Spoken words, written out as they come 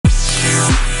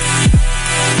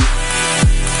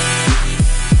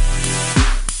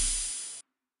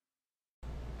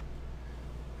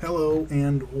Hello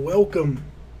and welcome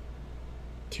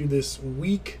to this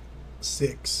Week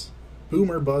 6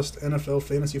 Boomer Bust NFL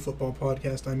Fantasy Football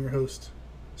Podcast. I'm your host,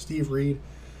 Steve Reed,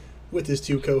 with his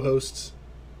two co-hosts.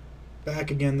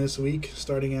 Back again this week,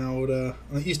 starting out on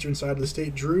the eastern side of the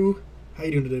state. Drew, how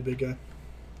you doing today, big guy?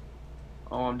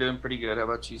 Oh, I'm doing pretty good. How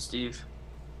about you, Steve?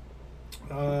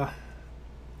 For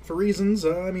reasons,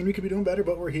 we could be doing better,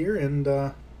 but we're here, and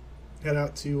head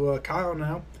out to Kyle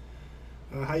now.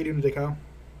 How you doing today, Kyle?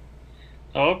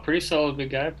 Oh, pretty solid,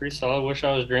 big guy. Pretty solid. Wish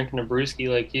I was drinking a brewski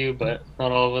like you, but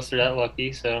not all of us are that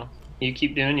lucky. So you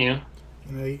keep doing you.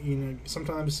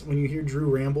 Sometimes when you hear Drew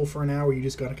ramble for an hour, you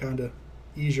just gotta kind of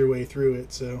ease your way through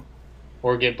it. So,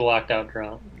 Or get blacked out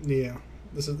drunk. yeah,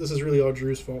 this is really all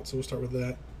Drew's fault. So we'll start with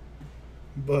that.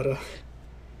 But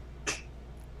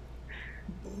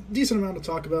decent amount to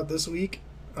talk about this week,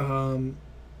 along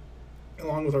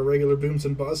with our regular booms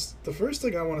and busts. The first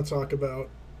thing I want to talk about,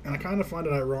 and I kind of find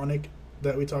it ironic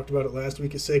that we talked about it last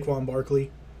week, is Saquon Barkley.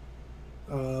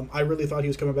 I really thought he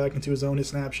was coming back into his own. His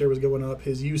snap share was going up.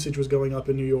 His usage was going up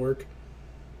in New York.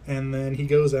 And then he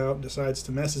goes out and decides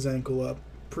to mess his ankle up.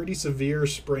 Pretty severe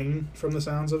sprain from the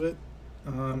sounds of it.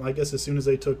 I guess as soon as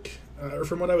they took, or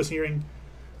from what I was hearing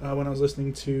when I was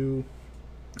listening to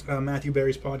Matthew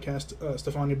Berry's podcast,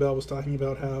 Stephania Bell was talking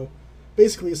about how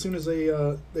basically as soon as they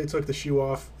took the shoe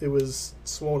off, it was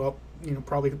swelled up,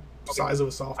 probably the size of a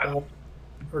softball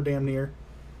or damn near.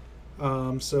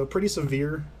 So pretty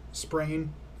severe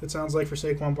sprain, it sounds like, for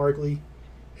Saquon Barkley.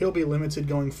 He'll be limited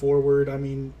going forward. I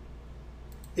mean,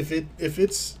 if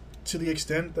it's to the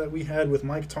extent that we had with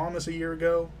Mike Thomas a year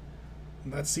ago,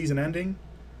 that's season ending.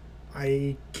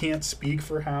 I can't speak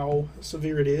for how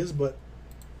severe it is, but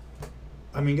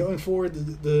I mean, going forward,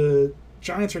 the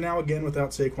Giants are now again without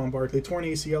Saquon Barkley. Torn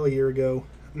ACL a year ago.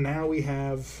 Now we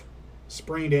have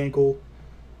sprained ankle.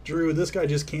 Drew, this guy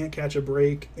just can't catch a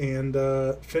break, and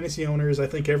fantasy owners, I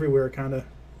think everywhere, are kind of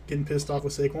getting pissed off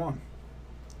with Saquon.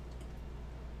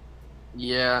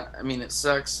 Yeah, I mean, it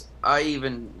sucks. I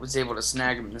even was able to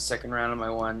snag him in the second round of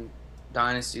my one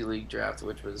Dynasty League draft,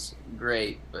 which was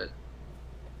great. But,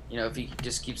 if he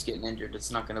just keeps getting injured,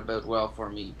 it's not going to bode well for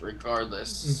me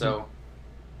regardless. Mm-hmm. So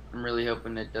I'm really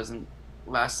hoping it doesn't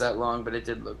last that long, but it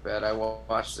did look bad. I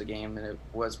watched the game, and it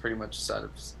was pretty much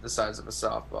the size of a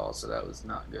softball, so that was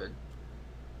not good.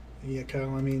 Yeah,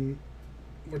 Kyle, I mean,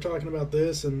 we're talking about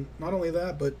this, and not only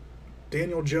that, but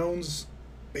Daniel Jones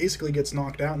basically gets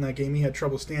knocked out in that game. He had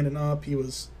trouble standing up. He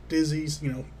was dizzy,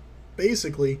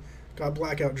 basically got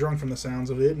blackout drunk from the sounds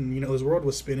of it, and, his world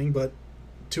was spinning, but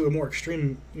to a more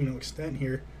extreme, extent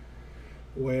here,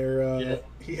 where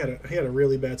he had a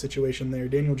really bad situation there.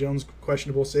 Daniel Jones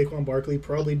questionable. Saquon Barkley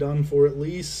probably done for at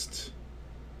least,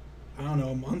 I don't know,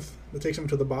 a month. It takes him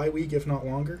to the bye week, if not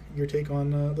longer. Your take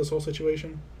on this whole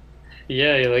situation?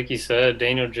 Yeah, like you said,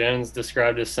 Daniel Jones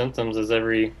described his symptoms as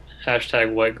every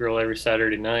hashtag white girl every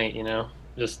Saturday night,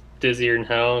 just dizzier than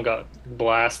hell and got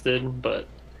blasted. But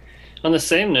on the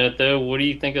same note, though, what do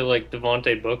you think of like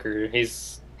Devontae Booker?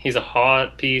 He's a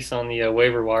hot piece on the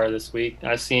waiver wire this week.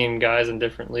 I've seen guys in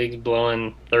different leagues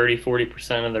blowing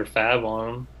 30-40% of their fab on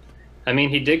him. I mean,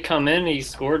 he did come in. He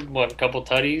scored, a couple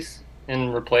tutties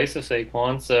in replace of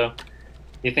Saquon. So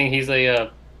you think he's a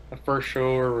first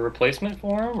sure replacement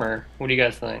for him, or what do you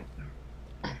guys think?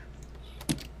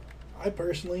 I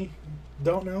personally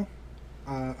don't know.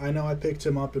 I know I picked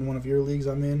him up in one of your leagues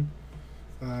I'm in.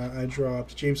 I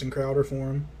dropped Jameson Crowder for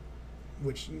him,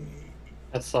 which...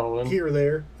 That's solid. Here or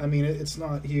there. I mean, it's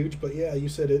not huge, but yeah, you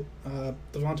said it.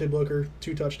 Devontae Booker,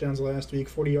 2 touchdowns last week,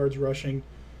 40 yards rushing,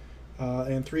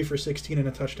 and 3 for 16 and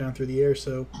a touchdown through the air.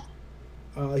 So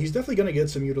he's definitely going to get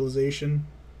some utilization.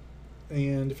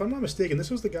 And if I'm not mistaken, this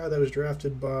was the guy that was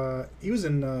drafted by... He was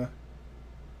in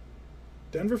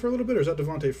Denver for a little bit, or is that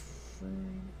Devontae?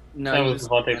 No, That he was in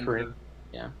Devontae Denver. Freeman.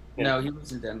 Yeah. Yeah. No, he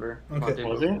was in Denver. Okay. Devontae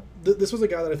Was Booker. he? This was a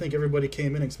guy that I think everybody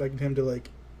came in expecting him to,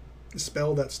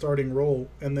 spell that starting role,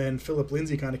 and then Philip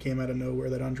Lindsay kind of came out of nowhere,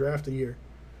 that undrafted year.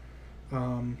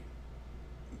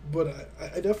 But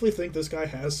I definitely think this guy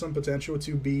has some potential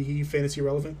to be fantasy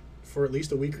relevant for at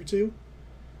least a week or two.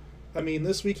 I mean,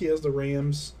 this week he has the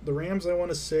Rams. The Rams, I want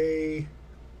to say,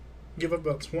 give up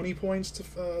about 20 points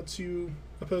to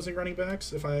opposing running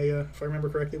backs, if I remember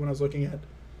correctly when I was looking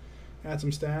at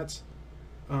some stats.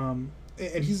 And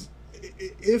he's,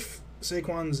 if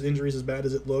Saquon's injury is as bad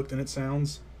as it looked and it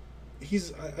sounds,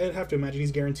 I'd have to imagine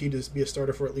he's guaranteed to be a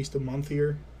starter for at least a month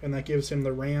here, and that gives him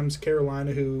the Rams,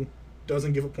 Carolina, who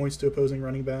doesn't give up points to opposing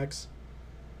running backs,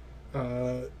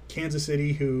 Kansas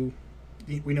City, who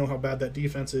we know how bad that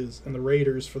defense is, and the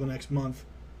Raiders for the next month,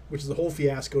 which is a whole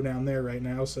fiasco down there right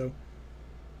now. So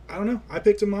I don't know. I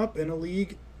picked him up in a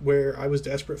league where I was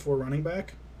desperate for a running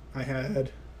back. I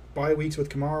had bye weeks with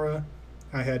Kamara.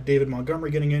 I had David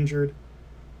Montgomery getting injured.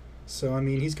 So, I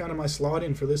mean, he's kind of my slot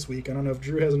in for this week. I don't know if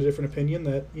Drew has a different opinion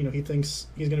that, he thinks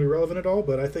he's going to be relevant at all,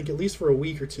 but I think at least for a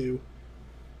week or two,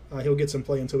 he'll get some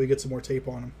play until we get some more tape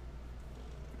on him.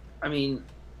 I mean,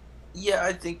 yeah,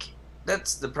 I think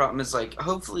that's the problem is, like,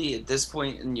 hopefully at this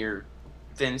point in your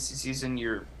fantasy season,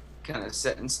 you're kind of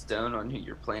set in stone on who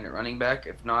you're playing at running back.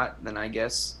 If not, then I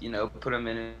guess, put him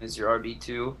in as your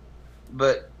RB2.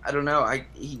 But I don't know.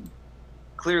 He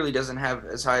clearly doesn't have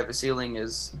as high of a ceiling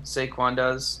as Saquon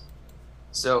does.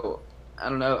 So, I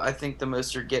don't know. I think the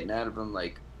most you're getting out of him,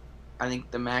 I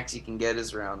think the max you can get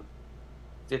is around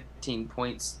 15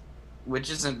 points, which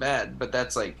isn't bad, but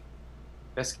that's,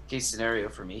 best case scenario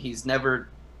for me. He's never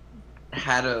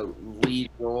had a lead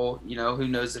role. Who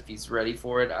knows if he's ready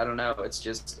for it? I don't know. It's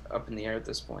just up in the air at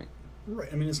this point. Right.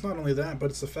 I mean, it's not only that, but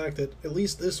it's the fact that at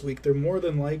least this week they're more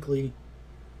than likely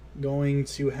going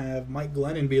to have Mike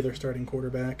Glennon be their starting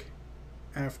quarterback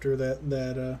after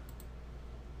that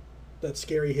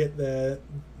scary hit that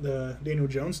Daniel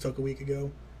Jones took a week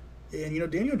ago.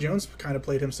 And, Daniel Jones kind of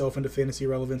played himself into fantasy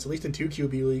relevance, at least in 2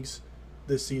 QB leagues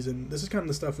this season. This is kind of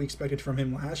the stuff we expected from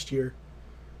him last year,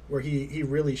 where he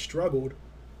really struggled.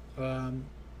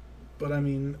 But, I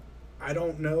mean, I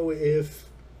don't know if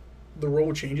the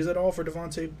role changes at all for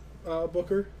Devontae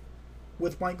Booker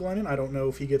with Mike Glennon. I don't know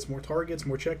if he gets more targets,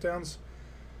 more checkdowns.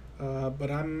 But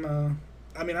I'm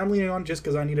leaning on just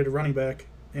because I needed a running back.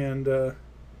 And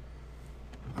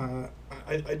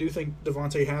I do think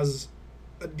Devontae has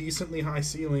a decently high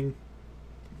ceiling,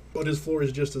 but his floor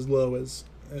is just as low as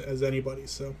anybody.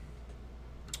 So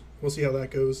we'll see how that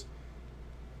goes.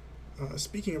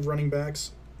 Speaking of running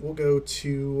backs, we'll go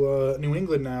to New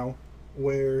England now,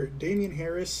 where Damian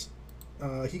Harris,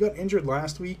 he got injured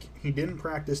last week. He didn't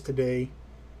practice today.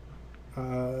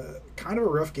 Kind of a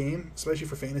rough game, especially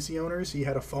for fantasy owners. He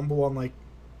had a fumble on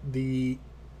the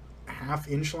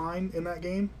half-inch line in that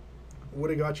game. Would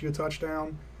have got you a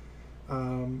touchdown.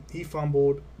 He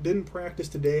fumbled. Didn't practice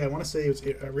today. I want to say it was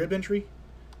a rib injury,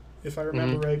 if I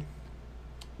remember right.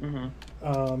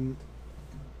 Mm-hmm.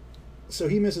 So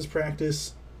he misses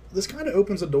practice. This kind of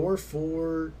opens a door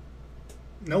for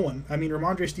no one. I mean,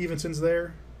 Ramondre Stevenson's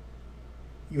there.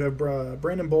 You have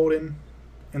Brandon Bolden,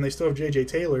 and they still have J.J.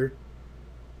 Taylor.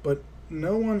 But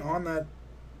no one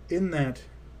in that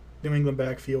New England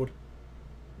backfield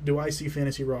do I see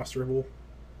fantasy rosterable.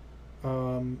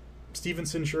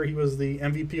 Stevenson, sure, he was the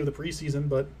MVP of the preseason,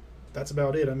 but that's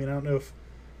about it. I mean, I don't know if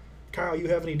Kyle, you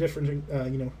have any different,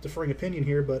 differing opinion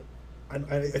here, but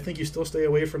I think you still stay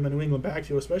away from the New England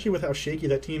backfield, especially with how shaky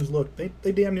that team's looked.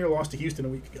 They damn near lost to Houston a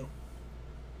week ago.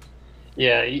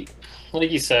 Yeah,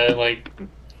 like you said,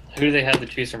 who do they have to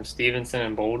choose from? Stevenson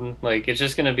and Bolden. It's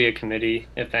just going to be a committee,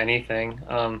 if anything.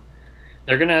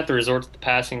 They're going to have to resort to the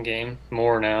passing game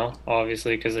more now,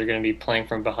 obviously, because they're going to be playing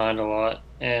from behind a lot.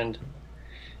 And,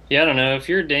 yeah, I don't know. If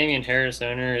you're a Damian Harris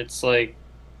owner, it's I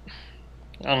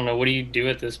don't know. What do you do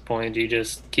at this point? Do you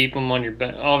just keep him on your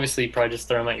bench? Obviously, you probably just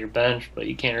throw him at your bench, but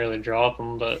you can't really drop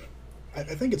him. But I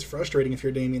think it's frustrating if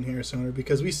you're a Damian Harris owner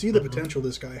because we see the potential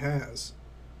this guy has.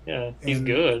 Yeah, he's and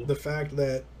good. The fact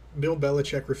that Bill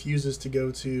Belichick refuses to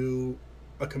go to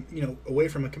away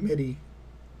from a committee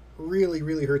really,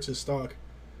 really hurts his stock.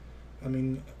 I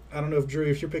mean, I don't know if Drew,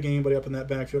 if you're picking anybody up in that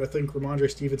backfield, I think Ramondre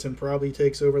Stevenson probably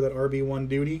takes over that RB1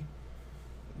 duty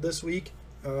this week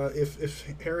if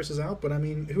Harris is out. But I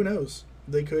mean, who knows?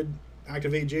 They could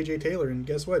activate J.J. Taylor, and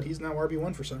guess what? He's now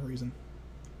RB1 for some reason.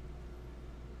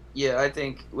 Yeah, I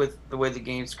think with the way the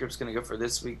game script's going to go for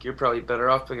this week, you're probably better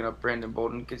off picking up Brandon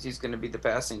Bolden because he's going to be the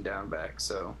passing down back.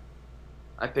 So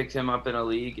I picked him up in a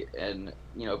league, and,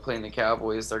 playing the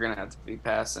Cowboys, they're going to have to be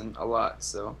passing a lot.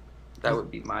 So that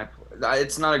would be my play.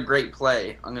 It's not a great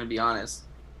play, I'm going to be honest,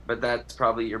 but that's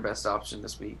probably your best option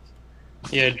this week.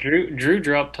 Yeah, Drew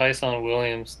dropped Tyson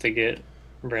Williams to get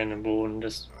Brandon Bolden,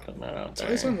 just putting that out there.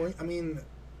 Tyson Williams, I mean,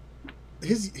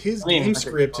 his game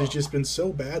script has just been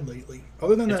so bad lately.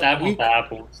 Other than that apples week, to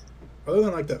apples. Other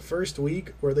than that first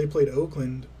week where they played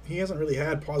Oakland, he hasn't really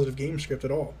had positive game script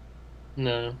at all.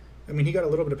 No. I mean, he got a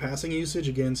little bit of passing usage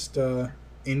against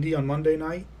Indy on Monday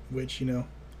night, which,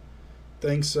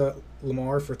 thanks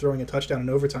Lamar for throwing a touchdown in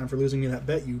overtime for losing me that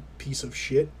bet, you piece of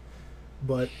shit.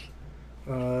 But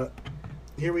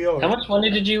here we are. How much money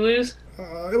did you lose?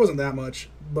 It wasn't that much,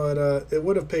 but it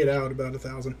would have paid out about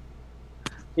 $1,000.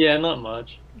 Yeah, not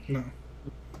much. No.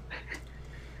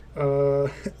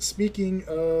 Speaking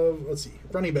of, let's see,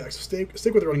 running backs. Stick with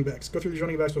the running backs. Go through these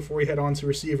running backs before we head on to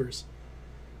receivers.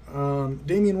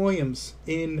 Damian Williams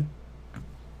in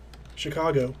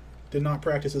Chicago did not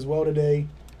practice as well today.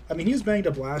 I mean, he was banged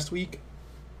up last week,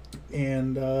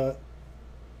 and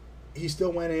he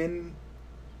still went in,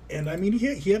 and I mean,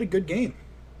 he had a good game.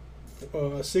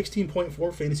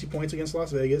 16.4 fantasy points against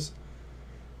Las Vegas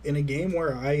in a game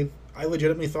where I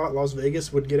legitimately thought Las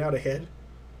Vegas would get out ahead,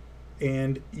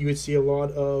 and you would see a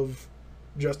lot of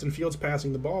Justin Fields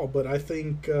passing the ball. But I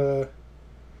think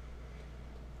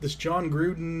this John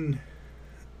Gruden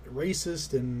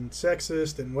racist and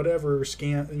sexist and whatever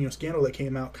scandal that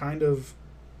came out, kind of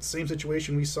same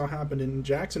situation we saw happen in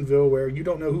Jacksonville, where you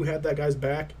don't know who had that guy's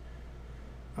back.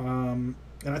 And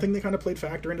I think they kind of played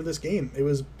factor into this game. It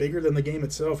was bigger than the game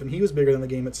itself, and he was bigger than the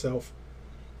game itself.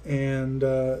 And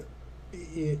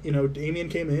Damian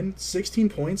came in 16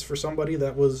 points for somebody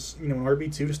that was an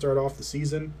RB2 to start off the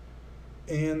season,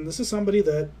 and this is somebody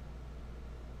that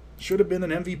should have been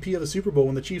an MVP of the Super Bowl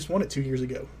when the Chiefs won it 2 years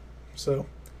ago. So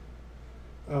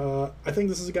I think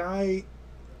this is a guy,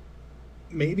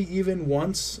 maybe even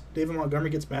once David Montgomery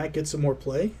gets back, gets some more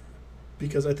play,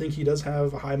 because I think he does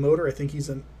have a high motor. I think he's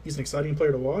an exciting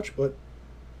player to watch, but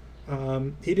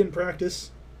he didn't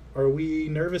practice. Are we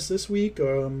nervous this week?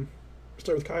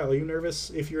 Start with Kyle. Are you nervous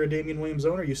if you're a Damian Williams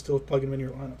owner? Or are you still plugging him in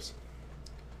your lineups?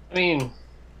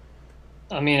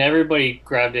 I mean, everybody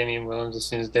grabbed Damian Williams as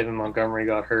soon as David Montgomery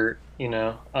got hurt.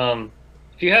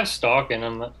 If you have stock in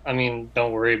him, I mean,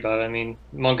 don't worry about it. I mean,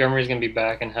 Montgomery's going to be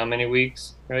back in how many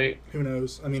weeks, right? Who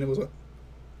knows? I mean, it was a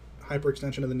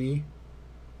hyperextension of the knee.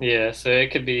 Yeah, so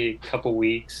it could be a couple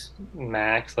weeks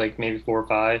max, like maybe 4 or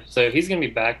 5. So he's going to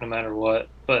be back no matter what.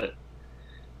 But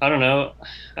I don't know.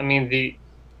 I mean,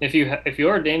 if you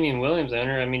are a Damian Williams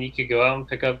owner, I mean, you could go out and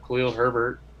pick up Khalil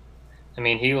Herbert. I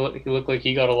mean, he looked like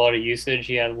he got a lot of usage.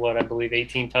 He had, I believe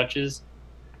 18 touches.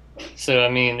 So, I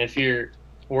mean, if you're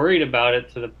worried about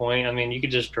it to the point, I mean, you could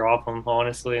just drop him,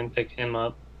 honestly, and pick him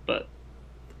up. But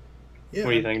yeah.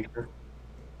 What do you think, Drew?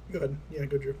 Go ahead. Yeah,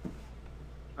 go, Drew.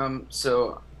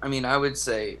 So, I mean, I would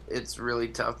say it's really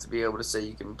tough to be able to say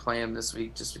you can play him this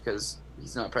week just because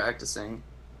he's not practicing.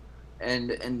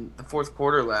 And in the fourth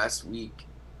quarter last week,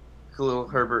 Khalil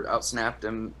Herbert out-touched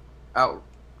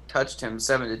him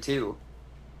 7-2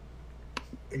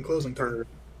 in closing time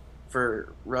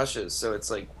for rushes. So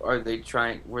it's like,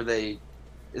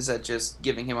 is that just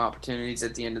giving him opportunities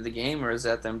at the end of the game, or is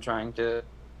that them trying to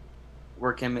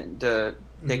work him into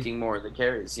taking more of the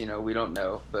carries? We don't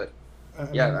know, but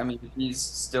I mean, if he's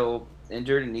still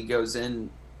injured and he goes in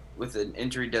with an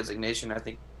injury designation, I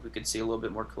think we could see a little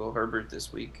bit more Khalil Herbert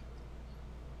this week.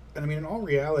 And I mean, in all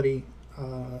reality,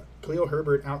 Khalil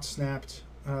Herbert outsnapped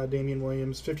Damian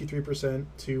Williams 53%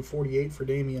 to 48% for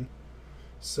Damian.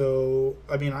 So,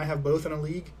 I mean, I have both in a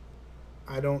league.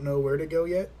 I don't know where to go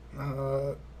yet.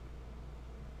 I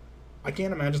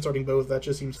can't imagine starting both. That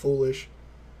just seems foolish.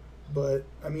 But,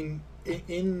 I mean,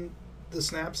 in the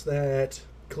snaps that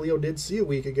Khalil did see a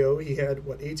week ago, he had,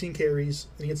 18 carries,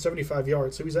 and he had 75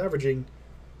 yards. So he's averaging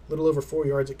a little over 4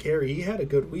 yards a carry. He had a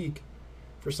good week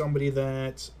for somebody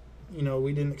that,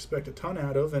 we didn't expect a ton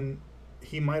out of, and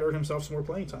he might earn himself some more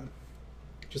playing time,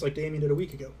 just like Damian did a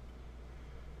week ago.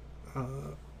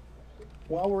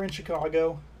 While we're in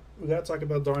Chicago, we got to talk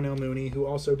about Darnell Mooney, who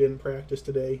also didn't practice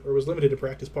today, or was limited to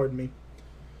practice, pardon me.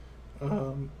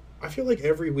 I feel like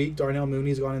every week Darnell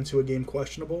Mooney's gone into a game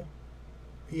questionable.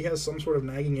 He has some sort of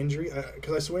nagging injury,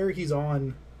 because I swear he's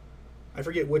on, I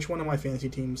forget which one of my fantasy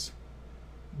teams,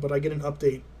 but I get an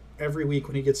update every week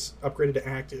when he gets upgraded to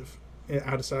active,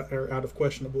 out of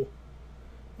questionable.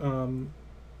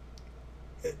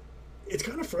 It's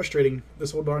kind of frustrating,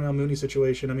 this whole Darnell Mooney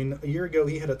situation. I mean, a year ago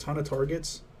he had a ton of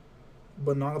targets,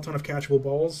 but not a ton of catchable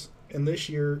balls. And this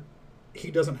year, he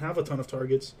doesn't have a ton of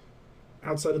targets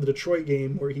outside of the Detroit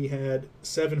game where he had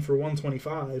 7 for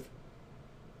 125.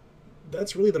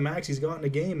 That's really the max he's gotten a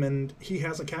game, and he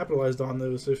hasn't capitalized on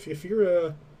those. If you're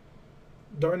a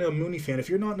Darnell Mooney fan, if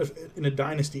you're not in a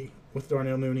dynasty with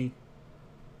Darnell Mooney,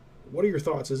 what are your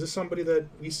thoughts? Is this somebody that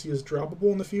we see as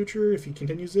droppable in the future if he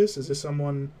continues this? Is this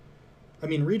someone... I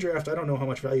mean, redraft, I don't know how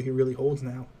much value he really holds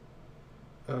now.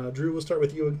 Drew, we'll start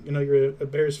with you. You're a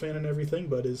Bears fan and everything,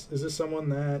 but is this someone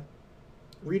that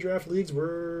redraft leagues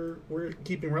we're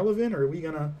keeping relevant, or are we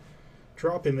going to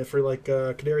drop him for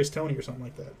Kadarius Toney or something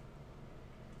like that?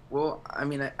 Well, I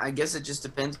mean, I guess it just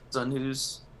depends on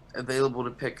who's available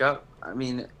to pick up. I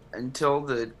mean, until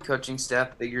the coaching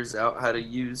staff figures out how to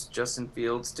use Justin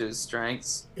Fields to his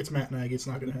strengths, it's Matt Nagy. It's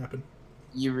not going to happen.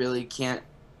 You really can't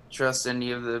trust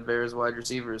any of the Bears wide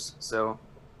receivers. So,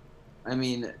 I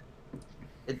mean,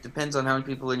 it depends on how many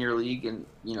people in your league and,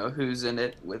 who's in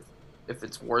it, with if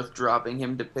it's worth dropping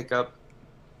him to pick up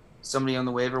somebody on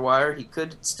the waiver wire. He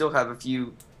could still have a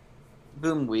few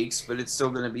boom weeks, but it's still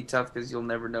going to be tough because you'll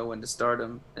never know when to start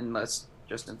him unless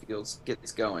Justin Fields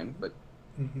gets going. But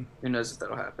Mm-hmm. who knows if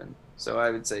that'll happen? So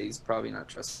I would say he's probably not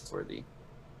trustworthy.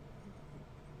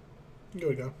 Here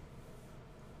we go.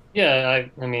 Yeah,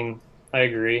 I mean, I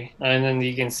agree. And then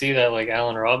you can see that like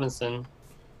Allen Robinson,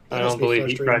 I That has don't to be believe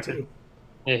he frustrating practiced. too.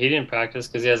 Yeah, he didn't practice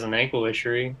because he has an ankle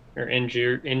injury or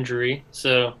injury.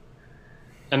 So,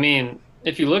 I mean,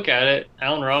 if you look at it,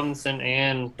 Allen Robinson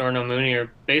and Darnell Mooney are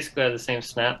basically at the same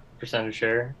snap percentage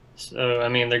share. So, I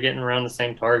mean, they're getting around the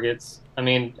same targets. I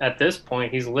mean, at this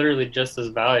point, he's literally just as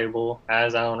valuable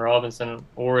as Allen Robinson,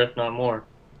 or if not more.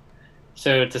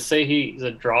 So, to say he's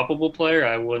a droppable player,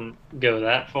 I wouldn't go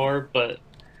that far, but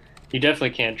you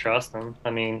definitely can't trust him. I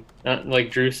mean,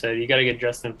 like Drew said, you got to get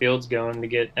Justin Fields going to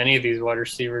get any of these wide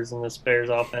receivers in this Bears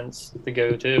offense to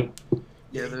go too.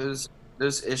 Yeah, those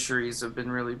issues have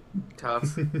been really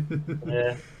tough.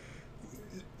 Yeah,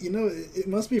 You know, it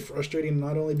must be frustrating to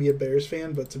not only be a Bears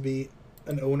fan, but to be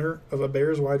an owner of a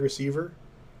Bears wide receiver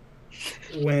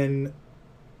when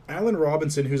Allen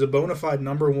Robinson, who's a bona fide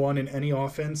number one in any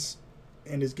offense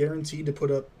and is guaranteed to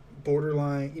put up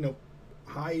borderline,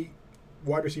 high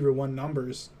wide receiver one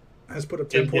numbers, has put up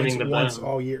 10 he's points getting the once bone.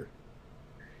 all year.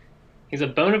 He's a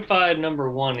bona fide number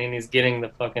one, and he's getting the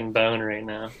fucking bone right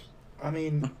now. I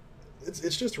mean,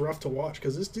 it's just rough to watch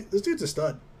because this dude's a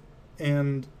stud.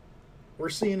 And we're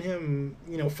seeing him,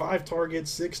 5 targets,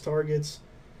 6 targets.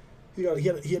 He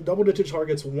had double digit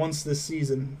targets once this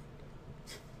season,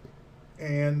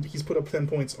 and he's put up 10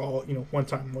 points one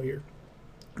time all year.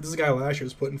 This guy last year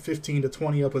was putting 15 to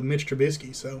 20 up with Mitch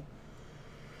Trubisky, so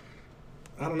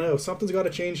I don't know. Something's got to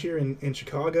change here in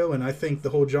Chicago, and I think the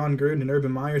whole John Gruden and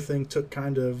Urban Meyer thing took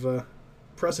kind of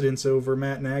precedence over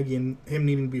Matt Nagy and him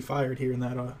needing to be fired here in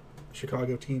that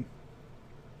Chicago team.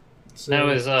 So,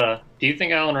 Now do you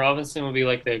think Allen Robinson would be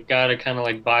like the guy to kind of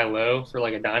like buy low for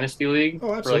like a dynasty league Oh, for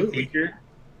like absolutely. future?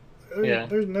 Yeah.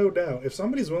 There's no doubt. If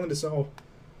somebody's willing to sell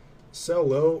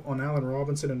low on Allen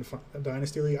Robinson in a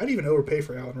dynasty league, I'd even overpay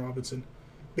for Allen Robinson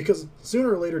because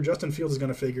sooner or later Justin Fields is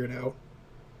going to figure it out.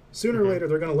 Sooner or later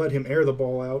they're going to let him air the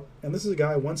ball out, and this is a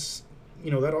guy once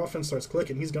that offense starts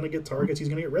clicking, he's going to get targets. He's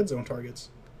going to get red zone targets.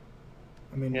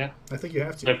 I mean, Yeah. I think you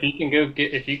have So to. if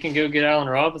you can go get Allen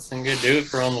Robinson, go do it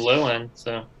for on the low end.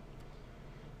 So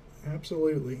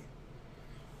Absolutely.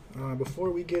 Before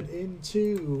we get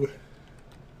into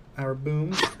our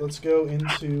booms, let's go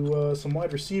into some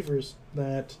wide receivers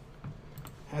that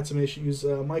had some issues.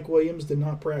 Mike Williams did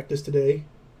not practice today.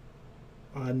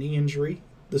 Knee injury.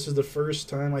 This is the first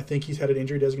time I think he's had an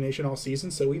injury designation all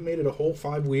season, so we made it a whole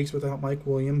 5 weeks without Mike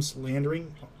Williams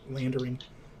landing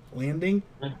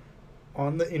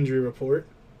on the injury report.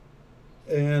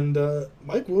 And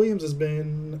Mike Williams has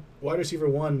been wide receiver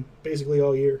 1 basically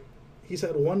all year. He's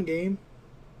had one game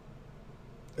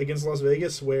against Las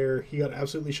Vegas where he got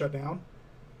absolutely shut down,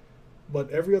 but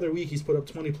every other week he's put up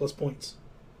 20-plus points.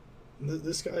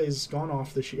 This guy's gone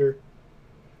off this year.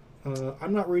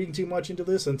 I'm not reading too much into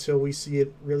this until we see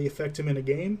it really affect him in a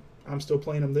game. I'm still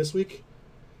playing him this week.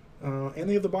 And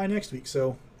they have the bye next week,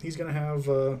 so he's going to have,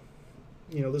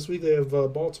 this week they have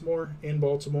Baltimore in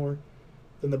Baltimore,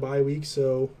 then the bye week,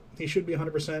 so he should be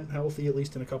 100% healthy at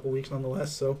least in a couple weeks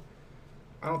nonetheless. So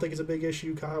I don't think it's a big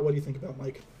issue. Kyle, what do you think about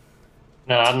Mike?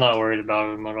 no, I'm not worried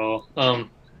about him at all.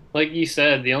 Like you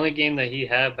said, the only game that he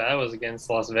had bad was against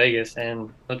Las Vegas,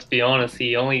 and let's be honest,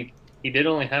 he did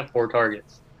only have 4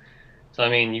 targets. So I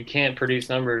mean, you can't produce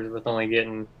numbers with only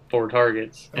getting 4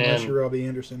 targets. Unless and you're Robbie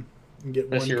Anderson and get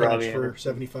one Unless you're catch Robbie for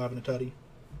Anderson. 75 and a tutty.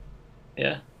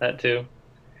 yeah, that too.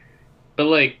 But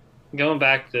like going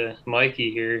back to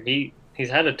Mikey here, he's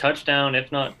had a touchdown,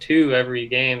 if not 2, every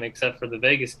game except for the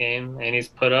Vegas game, and he's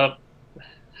put up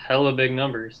hella big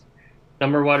numbers.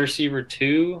 Number wide receiver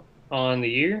 2 on the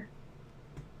year.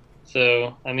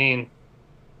 So I mean,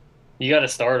 you got to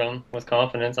start him with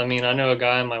confidence. I mean, I know a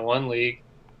guy in my one league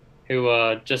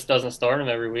who just doesn't start him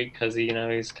every week because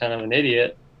he's kind of an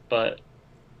idiot,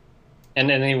 and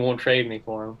then he won't trade me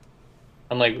for him.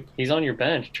 I'm like, he's on your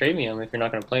bench. Trade me him if you're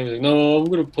not going to play him. He's like, no, I'm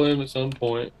going to play him at some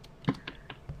point.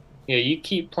 Yeah, you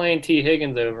keep playing T.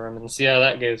 Higgins over him and see how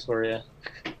that goes for you.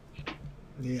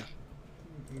 Yeah.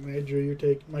 Andrew, your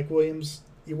take. Mike Williams,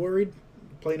 you worried?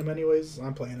 Playing him anyways?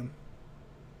 I'm playing him.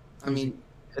 I mean,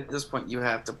 at this point you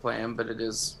have to play him, but it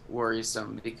is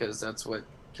worrisome because that's what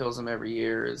kills him every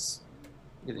year is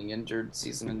getting injured,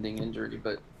 season-ending injury.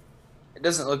 But it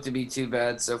doesn't look to be too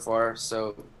bad so far.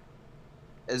 So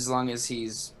as long as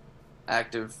he's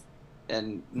active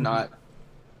and not,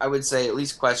 I would say at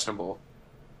least questionable,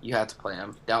 you have to play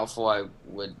him. Doubtful, I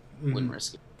wouldn't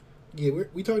risk it. Yeah,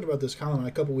 we talked about this, Colin,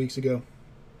 a couple weeks ago.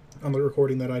 on the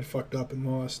recording that I'd fucked up and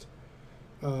lost.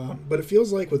 But it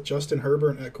feels like with Justin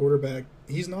Herbert at quarterback,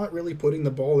 he's not really putting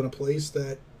the ball in a place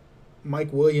that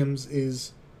Mike Williams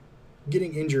is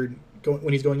getting injured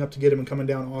when he's going up to get him and coming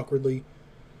down awkwardly.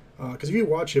 Because if you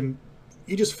watch him,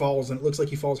 he just falls, and it looks like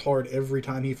he falls hard every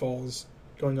time he falls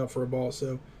going up for a ball.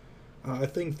 So I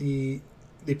think the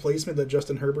placement that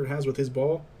Justin Herbert has with his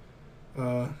ball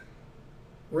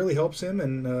really helps him,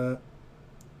 and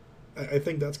I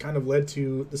think that's kind of led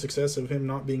to the success of him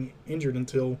not being injured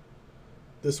until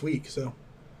this week. So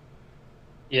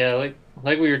Yeah,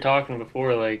 like we were talking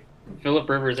before, like Philip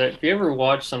Rivers. If you ever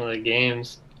watch some of the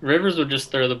games, Rivers would just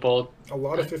throw the ball a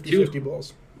lot of 50-50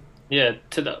 balls. Yeah,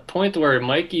 to the point where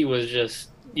Mikey was just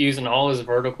using all his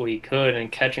vertical he could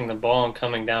and catching the ball and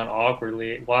coming down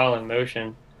awkwardly while in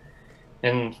motion.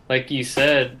 And like you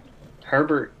said,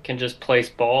 Herbert can just place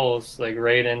balls like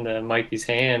right into Mikey's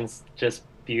hands just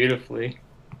beautifully.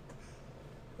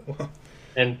 Well,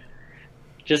 And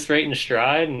just right in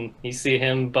stride, and you see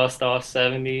him bust off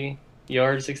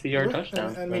 70-yard, 60-yard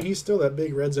touchdown. I mean, he's still that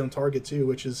big red zone target too,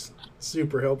 which is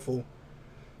super helpful.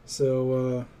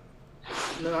 So,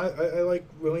 no, I like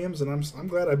Williams, and I'm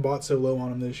glad I bought so low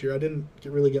on him this year. I didn't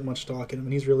really get much stock in him,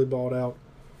 and he's really balled out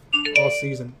all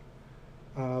season.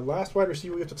 Last wide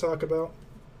receiver we have to talk about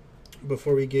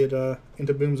before we get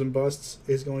into booms and busts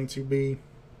is going to be.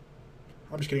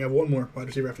 I'm just kidding. I have one more wide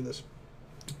receiver after this.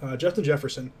 Justin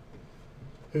Jefferson,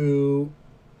 who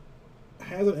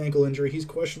has an ankle injury. He's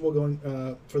questionable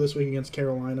going for this week against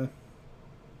Carolina.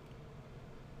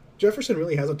 Jefferson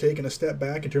really hasn't taken a step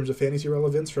back in terms of fantasy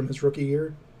relevance from his rookie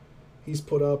year. He's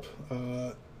put up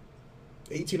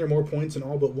 18 or more points in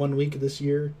all but 1 week this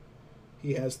year.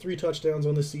 He has 3 touchdowns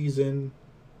on the season.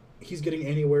 He's getting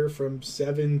anywhere from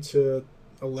 7 to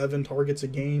 11 targets a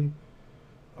game,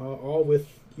 all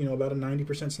with about a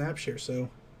 90% snap share. So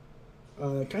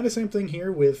kind of same thing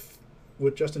here with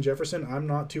Justin Jefferson. I'm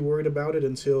not too worried about it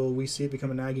until we see it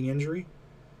become a nagging injury.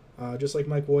 Just like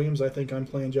Mike Williams, I think I'm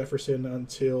playing Jefferson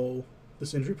until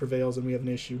this injury prevails and we have an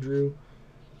issue. Drew,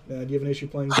 do you have an issue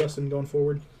playing Justin going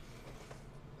forward?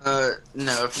 No.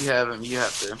 If you have him,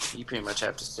 you pretty much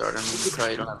have to start him. You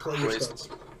probably don't have Play to your waste starts.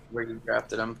 where you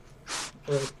drafted him.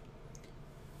 All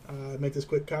right. Make this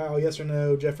quick. Kyle, yes or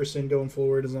no, Jefferson going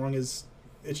forward as long as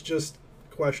it's just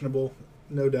questionable,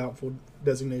 no doubtful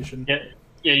designation?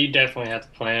 Yeah, you definitely have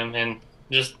to play him. And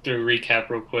just to recap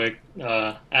real quick,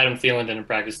 Adam Thielen didn't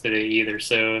practice today either.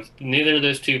 So if neither of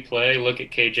those two play, look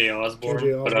at KJ Osborne.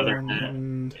 KJ But other Osborne, than that,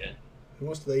 and yeah. who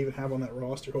else do they even have on that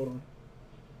roster? Hold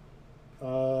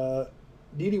on.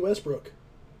 D.D. Westbrook.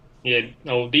 Yeah,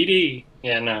 DD.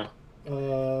 Yeah, no.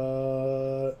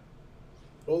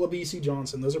 Olabisi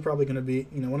Johnson. Those are probably going to be,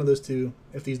 one of those two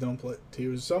if these don't play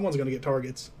too. Someone's going to get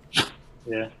targets.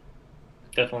 Yeah,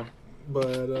 definitely.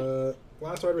 But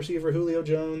last wide receiver, Julio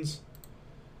Jones.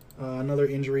 Another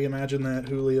injury. Imagine that,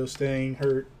 Julio staying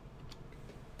hurt.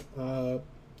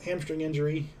 Hamstring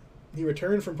injury. He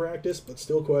returned from practice, but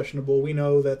still questionable. We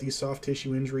know that these soft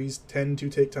tissue injuries tend to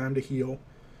take time to heal.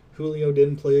 Julio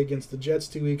didn't play against the Jets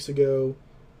 2 weeks ago.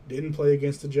 Didn't play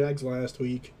against the Jags last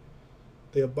week.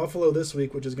 They have Buffalo this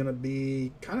week, which is going to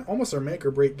be kind of almost our make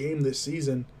or break game this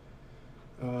season.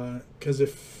 Because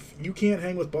if you can't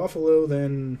hang with Buffalo,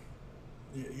 then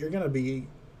you're going to be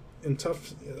in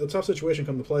a tough situation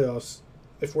come the playoffs.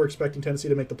 If we're expecting Tennessee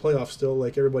to make the playoffs still,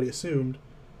 like everybody assumed.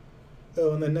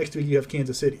 Oh, and then next week you have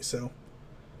Kansas City. So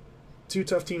 2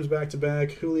 tough teams back to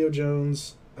back. Julio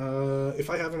Jones. If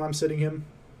I have him, I'm sitting him.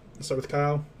 I'll start with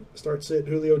Kyle. Sit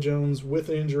Julio Jones with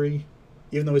an injury,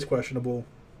 even though he's questionable.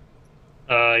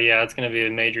 Yeah, it's going to be a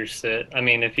major sit. I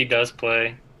mean, if he does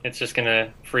play, it's just going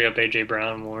to free up A.J.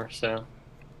 Brown more. So,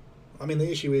 I mean, the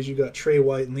issue is you got Trey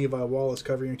White and Levi Wallace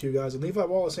covering your 2 guys, and Levi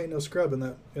Wallace ain't no scrub in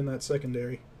that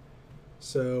secondary.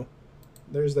 So,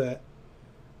 there's that.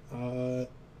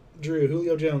 Drew,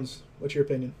 Julio Jones, what's your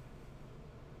opinion?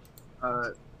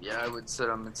 Yeah, I would sit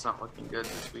him. It's not looking good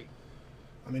this week.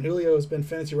 I mean, Julio has been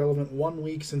fantasy relevant 1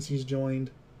 week since he's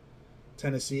joined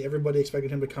Tennessee. Everybody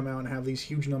expected him to come out and have these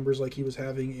huge numbers like he was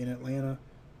having in Atlanta,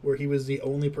 where he was the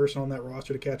only person on that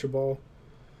roster to catch a ball.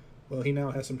 Well, he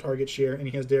now has some target share, and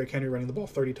he has Derrick Henry running the ball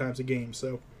 30 times a game,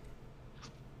 so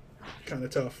kind of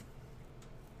tough.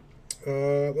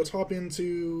 Let's hop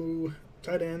into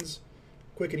tight ends.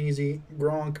 Quick and easy.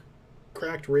 Gronk,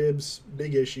 cracked ribs,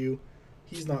 big issue.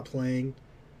 He's not playing.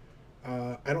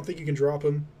 I don't think you can drop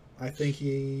him. I think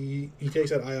he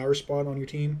takes that IR spot on your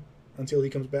team until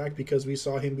he comes back, because we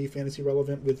saw him be fantasy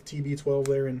relevant with TB12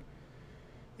 there in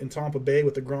Tampa Bay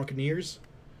with the Gronkaneers.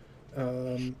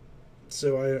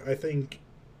 So I think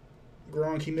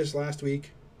Gronk, he missed last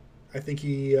week. I think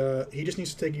he just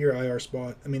needs to take your IR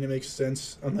spot. I mean, it makes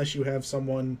sense unless you have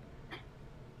someone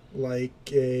like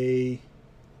I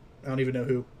don't even know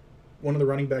who, one of the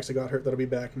running backs that got hurt that'll be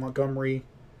back, Montgomery,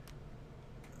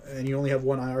 and you only have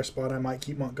one IR spot. I might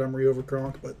keep Montgomery over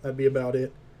Gronk, but that'd be about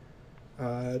it.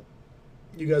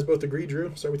 You guys both agree,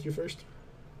 Drew? Start with you first.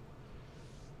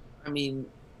 I mean,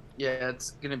 yeah,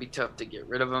 it's gonna be tough to get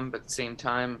rid of him, but at the same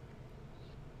time,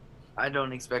 I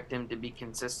don't expect him to be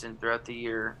consistent throughout the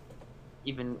year,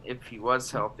 even if he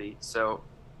was healthy. So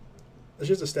It's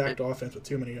just a stacked offense with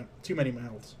too many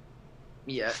mouths.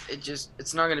 yeah,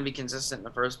 it's not gonna be consistent in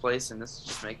the first place, and this is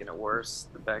just making it worse.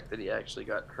 The fact that he actually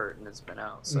got hurt and has been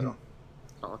out, so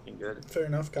it's not looking good. Fair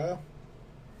enough, Kyle.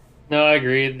 No, I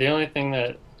agree. The only thing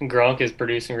that Gronk is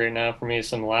producing right now for me is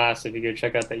some laughs. If you go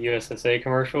check out that USSA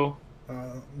commercial,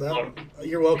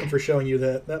 You're welcome for showing you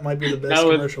that. That might be the best That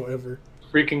was- commercial ever.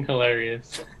 freaking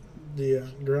hilarious. Yeah,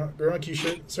 Gronk,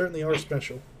 you certainly are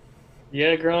special.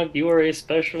 Yeah, Gronk, you are a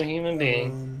special human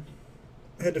being.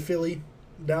 Head to Philly.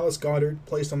 Dallas Goedert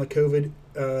placed on the COVID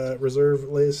reserve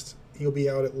list. He'll be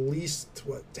out at least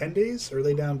 10 days? Or are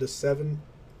they down to 7?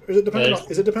 Or is it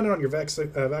dependent on your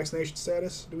vaccination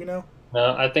status? Do we know?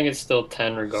 No, I think it's still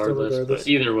 10 regardless. But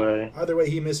either way, Either way,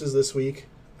 he misses this week.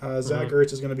 Zach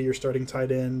Ertz is going to be your starting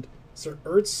tight end. So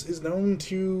Ertz is known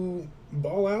to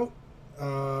ball out.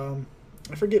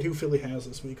 I forget who Philly has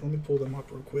this week. Let me pull them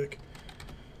up real quick.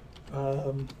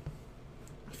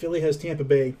 Philly has Tampa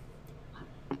Bay.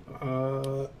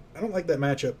 I don't like that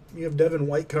matchup. You have Devin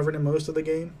White covered in most of the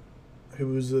game,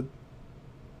 who's a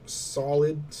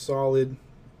solid,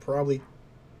 probably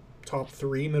top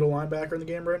 3 middle linebacker in the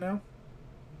game right now,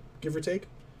 give or take.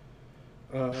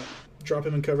 Drop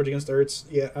him in coverage against Ertz.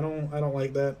 Yeah, I don't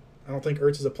like that. I don't think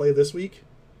Ertz is a play this week.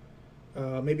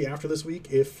 Maybe after this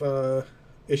week if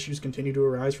issues continue to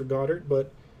arise for Goddard.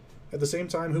 But at the same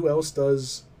time, who else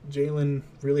does Jalen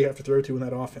really have to throw to in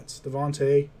that offense?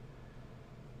 Devontae.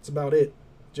 That's about it.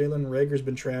 Jalen Rager's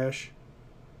been trash.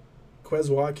 Quez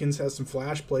Watkins has some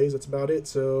flash plays. That's about it.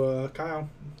 So, Kyle,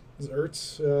 is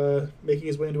Ertz making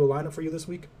his way into a lineup for you this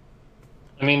week?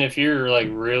 I mean, if you're like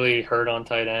really hurt on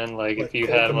tight end, like if you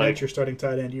have like your starting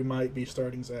tight end, you might be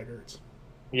starting Zach Ertz.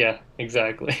 Yeah,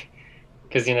 exactly.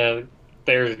 Because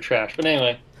Bears are trash. But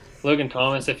anyway, Logan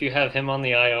Thomas, if you have him on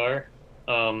the IR,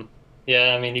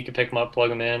 yeah, I mean you could pick him up, plug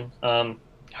him in.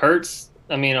 Hurts,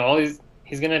 I mean,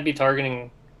 he's gonna be targeting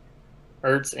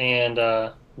Ertz and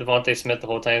Devontae Smith the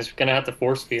whole time. He's gonna have to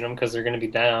force feed them because they're gonna be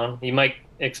down. You might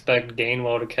expect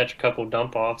Gainwell to catch a couple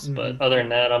dump offs, but other than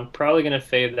that, I'm probably gonna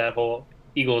fade that whole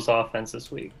Eagles offense this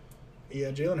week.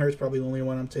 Yeah, Jalen Hurts probably the only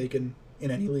one I'm taking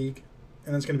in any league,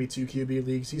 and that's going to be 2 QB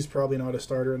leagues. He's probably not a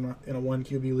starter in a 1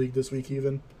 QB league this week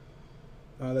even.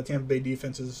 The Tampa Bay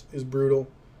defense is brutal,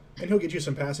 and he'll get you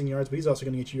some passing yards, but he's also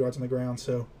going to get you yards on the ground.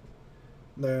 So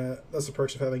that's the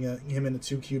perks of having him in a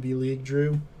 2 QB league.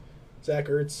 Drew, Zach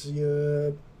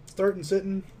Ertz, starting,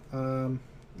 sitting.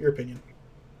 Your opinion?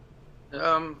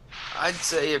 I'd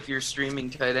say if you're streaming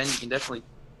tight end, you can definitely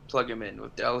plug him in.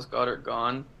 With Dallas Goedert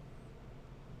gone,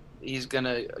 he's going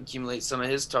to accumulate some of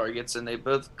his targets, and they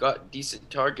both got decent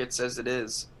targets as it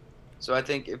is. So I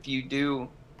think if you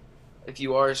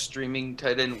are streaming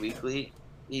tight end weekly,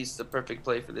 he's the perfect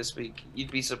play for this week. You'd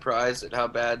be surprised at how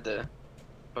bad the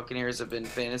Buccaneers have been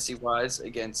fantasy-wise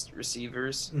against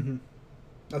receivers. Mm-hmm.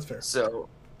 That's fair. So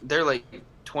they're like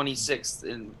 26th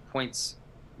in points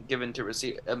given to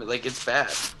receive. I mean, like, it's bad.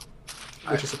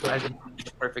 Which is I think he's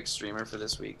the perfect streamer for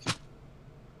this week.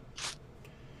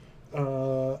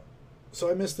 So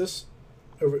I missed this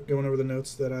going over the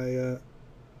notes that I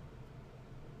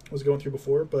was going through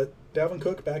before, but Dalvin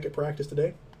Cook back at practice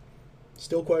today.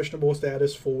 Still questionable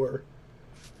status for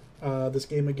this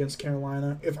game against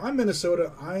Carolina. If I'm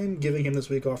Minnesota, I'm giving him this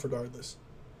week off regardless.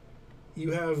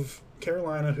 You have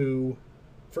Carolina, who,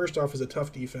 first off, is a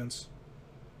tough defense.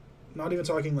 Not even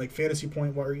talking like fantasy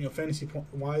point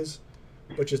wise,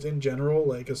 but just in general,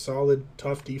 like a solid,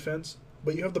 tough defense.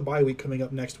 But you have the bye week coming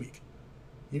up next week.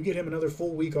 You get him another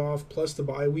full week off plus the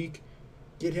bye week.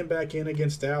 Get him back in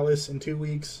against Dallas in 2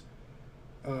 weeks.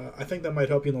 I think that might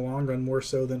help you in the long run more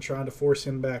so than trying to force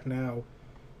him back now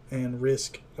and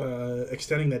risk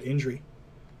extending that injury.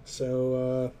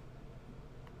 So,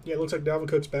 yeah, it looks like Dalvin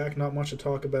Cook's back. Not much to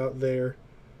talk about there.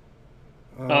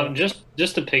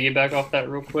 Just to piggyback off that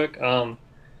real quick,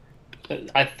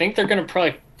 I think they're going to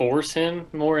probably force him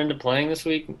more into playing this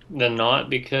week than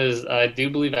not, because I do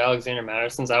believe Alexander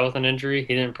Madison's out with an injury.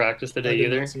 He didn't practice today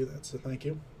either. I didn't see that, so thank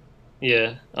you.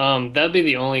 Yeah, that'd be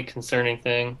the only concerning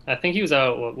thing. I think he was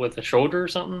out with a shoulder or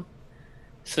something.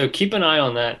 So keep an eye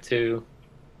on that too,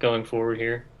 going forward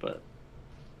here. But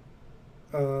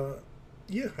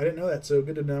Yeah, I didn't know that, so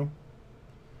good to know.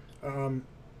 Um,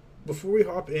 Before we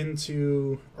hop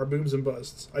into our booms and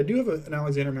busts, I do have an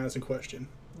Alexander Madison question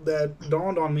that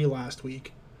dawned on me last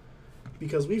week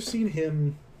because we've seen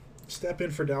him step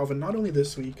in for Dalvin not only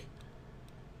this week,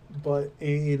 but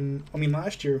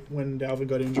last year when Dalvin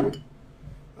got injured.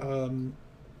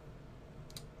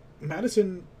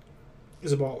 Madison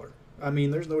is a baller. I mean,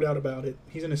 there's no doubt about it.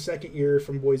 He's in his second year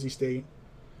from Boise State.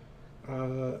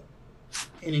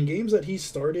 And in games that he's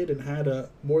started and had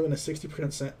more than a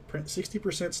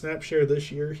 60% snap share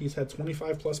this year, he's had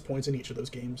 25 plus points in each of those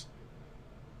games.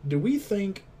 Do we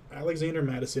think Alexander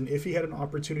Madison, if he had an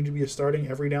opportunity to be a starting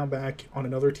every down back on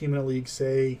another team in the league,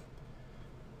 say,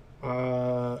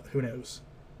 who knows,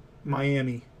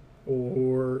 Miami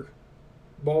or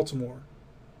Baltimore,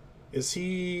 is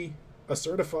he a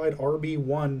certified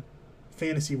RB1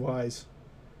 fantasy-wise,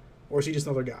 or is he just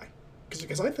another guy?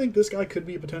 Because I think this guy could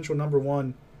be a potential number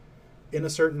one in a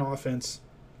certain offense,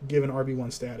 given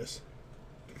RB1 status.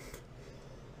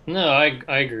 No, I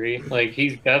agree. Like,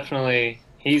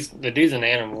 the dude's an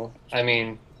animal. I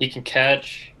mean, he can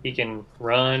catch, he can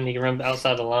run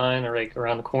outside the line or like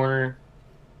around the corner.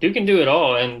 Dude can do it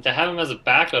all, and to have him as a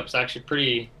backup is actually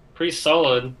pretty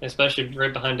solid, especially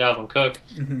right behind Dalvin Cook.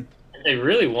 Mm-hmm. If they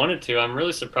really wanted to. I'm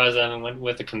really surprised they haven't went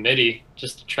with the committee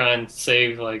just to try and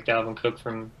save like Dalvin Cook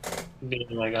from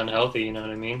being like unhealthy. You know what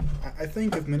I mean? I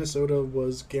think if Minnesota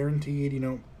was guaranteed,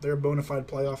 they're a bona fide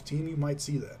playoff team, you might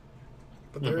see that.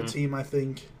 But they're a team, I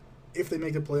think, if they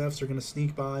make the playoffs, they're going to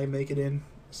sneak by, make it in.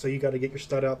 So you got to get your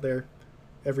stud out there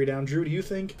every down. Drew, do you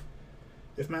think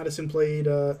if Madison played,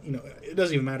 it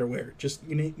doesn't even matter where, just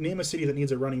name a city that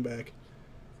needs a running back,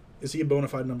 is he a bona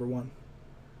fide number one?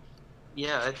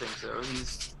 Yeah, I think so.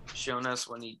 He's shown us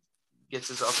when he gets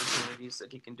his opportunities that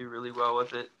he can do really well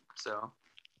with it. So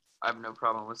I have no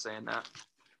problem with saying that.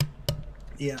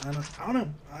 Yeah, I don't know.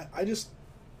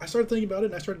 I started thinking about it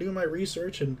and I started doing my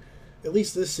research, and at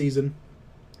least this season,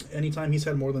 anytime he's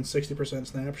had more than 60%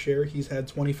 snap share, he's had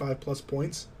 25 plus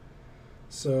points.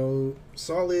 So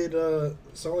solid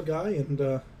guy,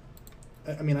 and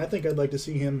I think I'd like to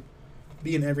see him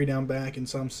be an every down back in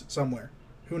somewhere.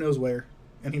 Who knows where?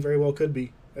 And he very well could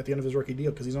be at the end of his rookie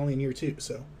deal because he's only in year 2,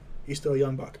 so he's still a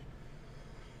young buck.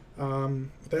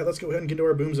 With that, let's go ahead and get to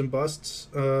our booms and busts.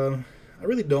 I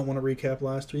really don't want to recap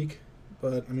last week,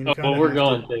 but I mean, we're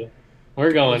going to.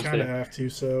 We're going to. We kind of have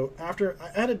to. So after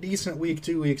I had a decent week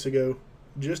 2 weeks ago,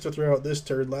 just to throw out this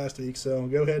turd last week. So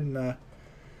go ahead and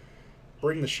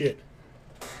bring the shit.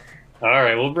 All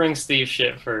right, we'll bring Steve's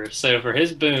shit first. So for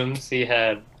his booms, he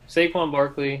had Saquon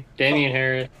Barkley, Damian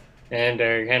Harris, and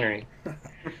Derrick Henry.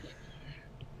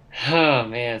 Oh,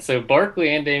 man. So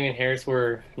Barkley and Damian Harris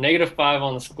were -5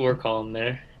 on the score column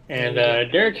there. And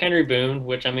Derrick Henry boomed,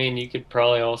 which, I mean, you could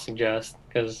probably all suggest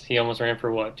because he almost ran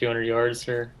for, 200 yards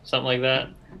or something like that.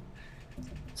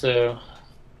 So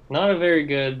not a very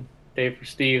good day for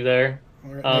Steve there.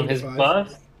 Right,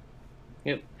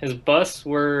 his busts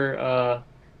were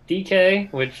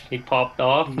DK, which he popped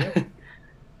off. Yep.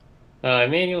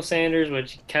 Emmanuel Sanders,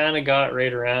 which he kind of got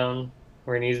right around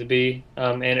where he needs to be,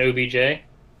 and OBJ.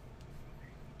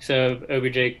 So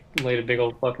OBJ laid a big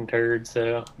old fucking turd.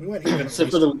 So we went even. So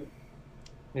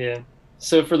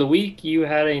for the week, you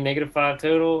had a -5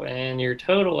 total, and your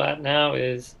total at now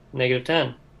is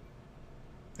 -10.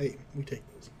 Hey, we take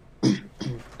those.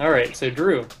 All right, so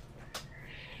Drew.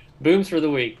 Booms for the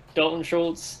week: Dalton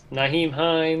Schultz, Nyheim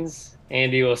Hines,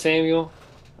 and Deebo Samuel.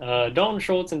 Dalton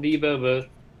Schultz and Deebo both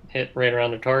hit right around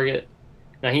the target.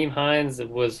 Nyheim Hines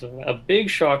was a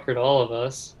big shocker to all of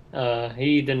us.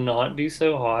 He did not do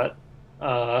so hot.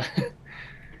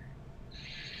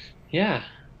 Yeah.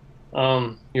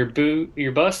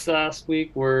 Your busts last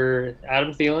week were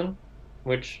Adam Thielen,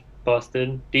 which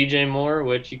busted. DJ Moore,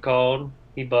 which you called,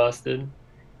 he busted.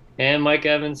 And Mike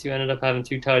Evans, who ended up having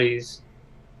 2 tutties,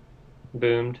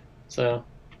 boomed. So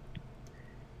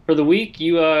for the week,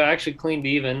 you actually cleaned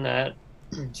even at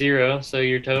 0. So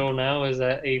your total now is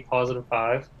at a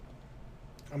 +5.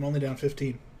 I'm only down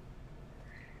 15.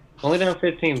 Only down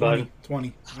 15, 20, bud.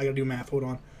 20. I gotta do math. Hold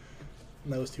on.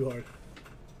 That was too hard.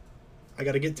 I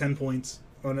gotta get 10 points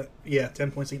on it. Yeah,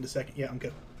 10 points to get to second. Yeah, I'm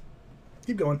good.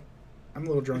 Keep going. I'm a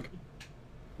little drunk.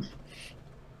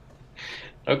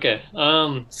 Okay.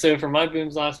 So for my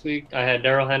booms last week, I had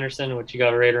Darrell Henderson, which you got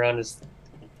right around his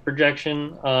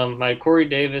projection. I had Corey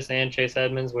Davis and Chase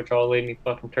Edmonds, which all laid me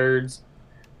fucking turds.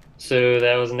 So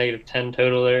that was a -10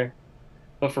 total there.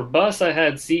 But for busts, I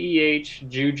had CEH,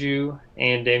 Juju,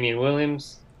 and Damian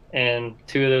Williams. And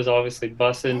 2 of those obviously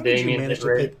busted. How did Damian you manage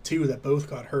to pick 2 that both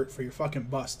got hurt for your fucking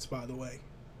busts, by the way?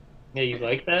 Yeah, you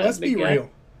like that? Let's be guy?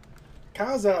 real.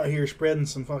 Kyle's out here spreading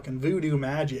some fucking voodoo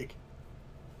magic.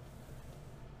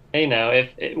 Hey, now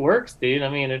if it works, dude. I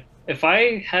mean, if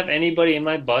I have anybody in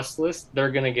my bust list,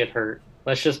 they're gonna get hurt.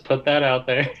 Let's just put that out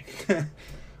there.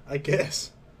 I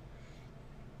guess.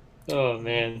 Oh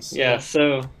man, So- yeah.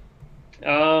 So,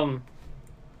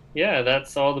 yeah,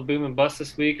 that's all the boom and bust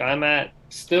this week. I'm at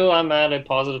a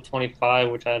positive 25,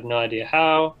 which I have no idea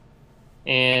how.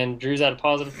 And Drew's at a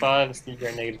positive 5, and Steve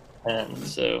at negative 10.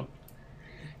 So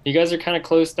you guys are kind of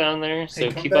close down there. So Hey,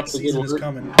 keep comeback up the season good is work.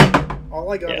 coming.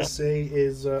 All I gotta Yeah. say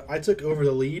is I took over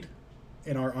the lead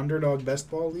in our underdog best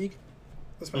ball league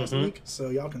this past Mhm. week, so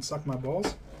y'all can suck my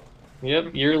balls.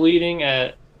 Yep,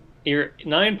 you're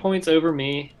 9 points over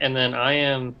me, and then I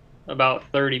am about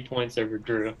 30 points over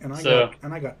Drew. And So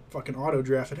I got fucking auto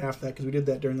drafted half that because we did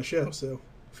that during the show, so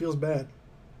feels bad.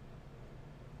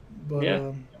 But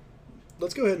Yeah.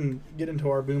 let's go ahead and get into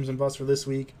our booms and busts for this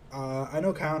week. I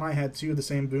know Kyle and I had two of the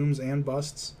same booms and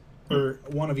busts, or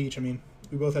one of each. I mean,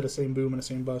 we both had the same boom and the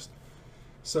same bust.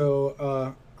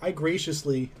 So I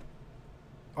graciously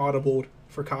audibled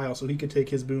for Kyle so he could take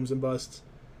his booms and busts.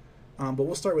 But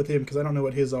we'll start with him because I don't know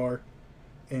what his are.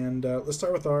 And let's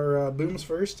start with our booms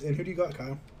first. And who do you got,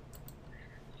 Kyle?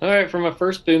 all right, for my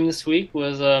first boom this week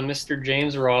was Mr.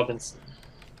 James Robinson,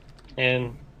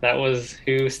 and that was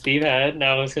who Steve had.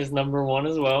 That was his number one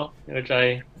as well, which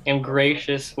I am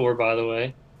gracious for, by the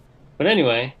way. But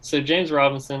anyway, so James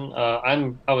Robinson,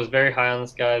 I was very high on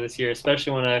this guy this year,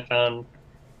 especially when I found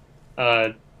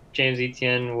James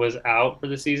Etienne was out for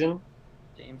the season.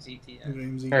 James Etienne.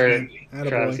 James Or Etienne.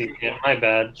 Travis Attaboy. Etienne, my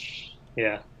bad.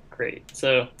 Yeah, great.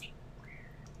 So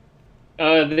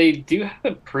they do have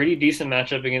a pretty decent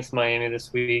matchup against Miami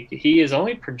this week. He is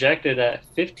only projected at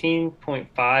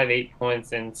 15.58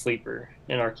 points in sleeper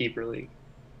in our keeper league.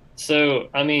 So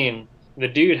I mean, the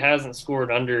dude hasn't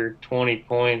scored under 20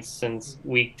 points since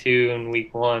week 2 and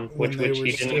week 1, When they were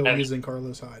he still didn't have. using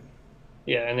Carlos Hyde.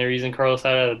 Yeah, and they're using Carlos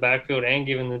Hyde out of the backfield and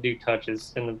giving the dude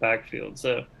touches in the backfield.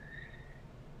 So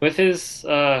with his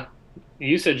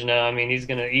usage now, I mean, he's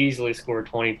going to easily score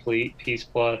 20 piece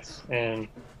plus, and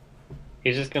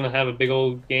he's just going to have a big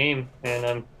old game. And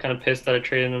I'm kind of pissed that I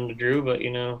traded him to Drew, but,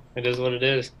 it is what it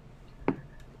is.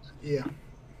 Yeah.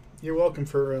 You're welcome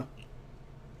for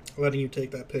letting you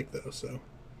take that pick, though. So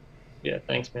Yeah,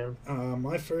 thanks, man.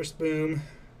 my first boom,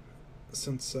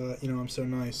 since, I'm so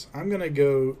nice, I'm going to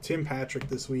go Tim Patrick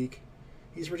this week.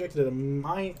 He's projected at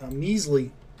a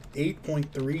measly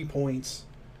 8.3 points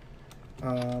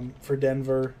for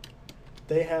Denver.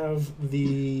 They have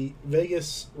the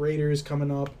Vegas Raiders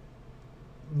coming up.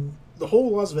 The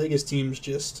whole Las Vegas team's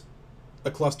just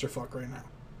a clusterfuck right now.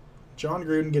 John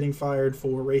Gruden getting fired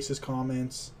for racist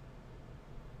comments.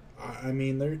 I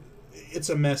mean, it's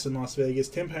a mess in Las Vegas.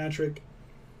 Tim Patrick,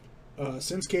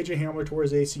 since KJ Hamler tore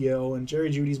his ACL and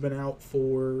Jerry Jeudy's been out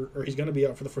he's going to be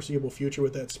out for the foreseeable future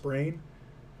with that sprain.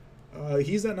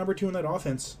 He's that number 2 in that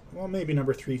offense. Well, maybe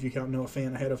number 3 if you count Noah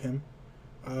Fant ahead of him.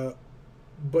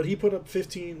 But he put up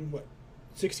 16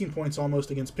 points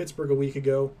almost against Pittsburgh a week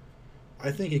ago.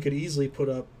 I think he could easily put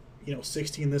up,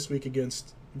 16 this week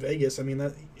against Vegas. I mean,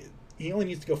 that he only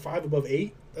needs to go 5 above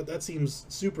 8. That seems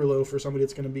super low for somebody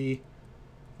that's going to be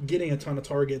getting a ton of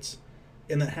targets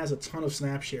and that has a ton of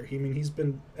snap share. I mean, he's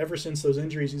been, ever since those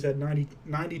injuries, he's had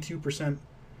 92%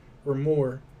 or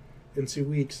more in 2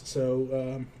 weeks.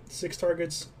 So 6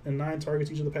 targets and 9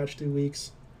 targets each of the past 2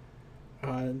 weeks.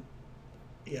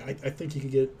 Yeah, I think he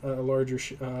could get a larger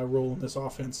role in this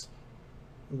offense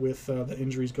with the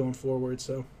injuries going forward.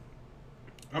 So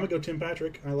I'm going to go Tim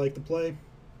Patrick. I like the play.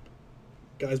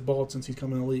 Guy's balled since he's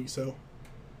come in the league. So,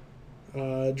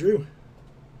 Drew.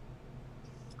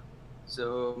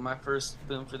 So my first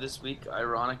boom for this week,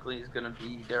 ironically, is going to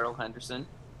be Darrell Henderson.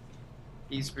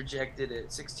 He's projected at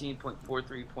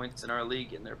 16.43 points in our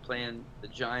league, and they're playing the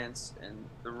Giants. And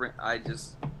I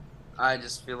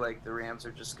just feel like the Rams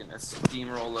are just going to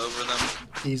steamroll over them.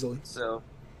 Easily. So,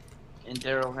 and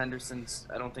Darrell Henderson's,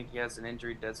 I don't think he has an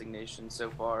injury designation so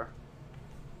far.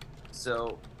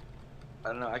 So, I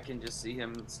don't know. I can just see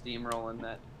him steamrolling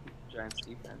that Giants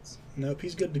defense. Nope,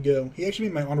 he's good to go. He actually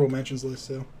made my honorable mentions list,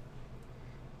 so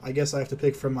I guess I have to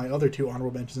pick from my other 2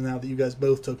 honorable mentions now that you guys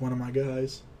both took one of my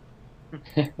guys.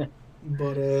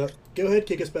 But go ahead,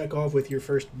 kick us back off with your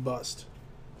first bust.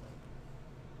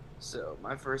 So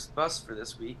my first bust for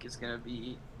this week is going to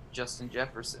be Justin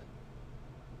Jefferson.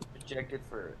 Projected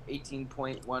for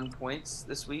 18.1 points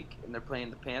this week, and they're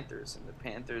playing the Panthers. And the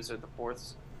Panthers are the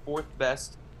fourth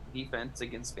best defense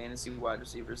against fantasy wide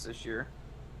receivers this year.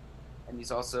 And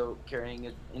he's also carrying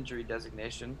an injury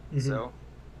designation. Mhm. So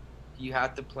you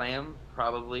have to play him,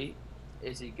 probably.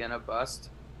 Is he going to bust?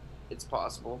 It's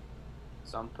possible.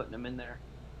 so I'm putting him in there.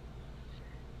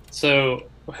 So,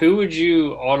 who would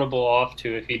you audible off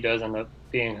to if he does end up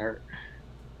being hurt?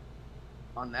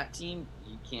 On that team,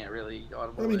 you can't really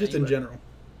audible. I mean, just in anybody. general.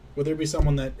 Would there be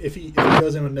someone that, if he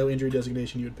goes in with no injury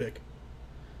designation, you would pick?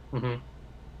 Mm-hmm.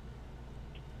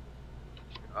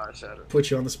 Gosh, I don't.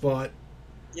 Put you on the spot.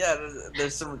 Yeah,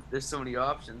 there's so many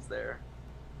options there.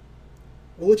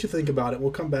 We'll let you think about it.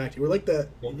 We'll come back to you. We're like that.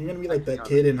 You're going to be like that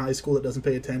kid in high school that doesn't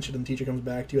pay attention and the teacher comes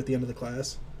back to you at the end of the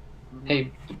class. Mhm.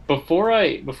 Hey,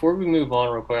 before we move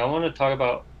on real quick, I want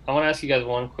to ask you guys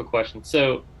one quick question.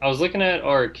 So I was looking at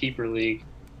our keeper league,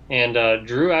 and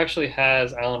Drew actually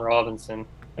has Allen Robinson,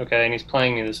 okay, and he's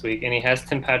playing me this week, and he has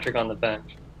Tim Patrick on the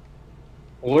bench.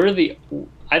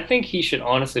 I think he should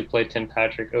honestly play Tim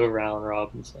Patrick over Allen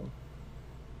Robinson.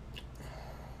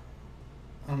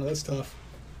 I don't know. That's tough.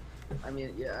 I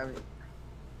mean,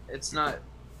 it's not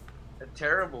a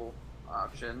terrible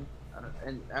option.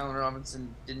 And Allen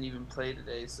Robinson didn't even play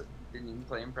today, so didn't even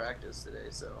play in practice today.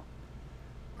 So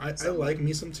I like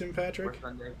me some Tim Patrick. before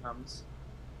Sunday comes.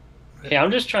 Hey,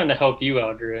 I'm just trying to help you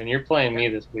out, Drew, and you're playing me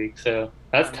this week, so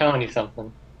that's telling you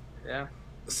something. Yeah.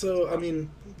 So, I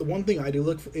mean, the one thing I do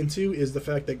look into is the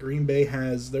fact that Green Bay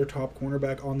has their top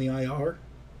cornerback on the IR.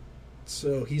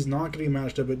 So he's not going to be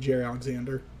matched up with Jerry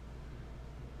Alexander.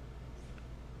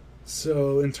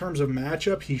 So in terms of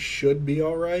matchup, he should be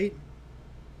all right.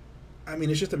 I mean,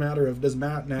 it's just a matter of, does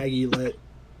Matt Nagy let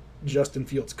Justin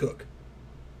Fields cook?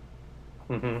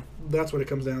 Mm-hmm. That's what it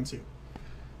comes down to.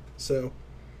 So,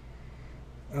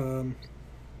 we'll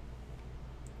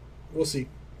see.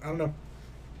 I don't know.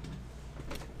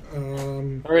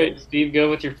 All right, Steve, go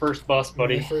with your first bust,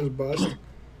 buddy. My first bust.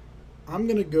 I'm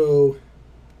going to go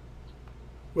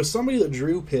with somebody that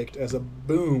Drew picked as a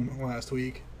boom last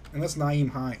week, and that's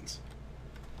Nyheim Hines.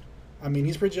 I mean,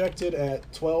 he's projected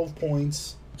at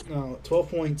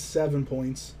 12.7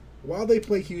 points. While they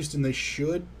play Houston, they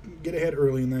should get ahead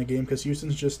early in that game because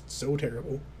Houston's just so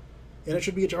terrible. And it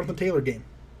should be a Jonathan Taylor game.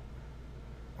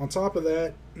 On top of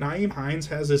that, Nyheim Hines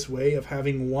has this way of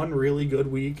having one really good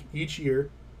week each year,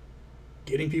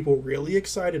 getting people really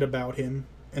excited about him,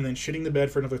 and then shitting the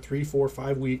bed for another 3, 4,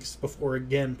 5 weeks before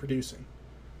again producing.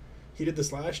 He did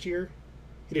this last year.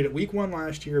 He did it week 1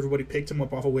 last year. Everybody picked him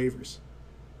up off of waivers.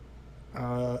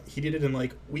 He did it in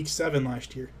like week 7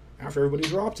 last year after everybody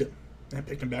dropped him and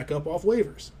picked him back up off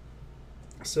waivers.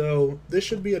 So this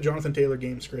should be a Jonathan Taylor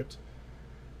game script.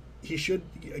 Indy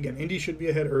should be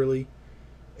ahead early.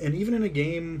 And even in a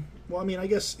game, well, I mean, I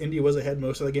guess Indy was ahead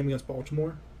most of the game against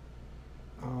Baltimore.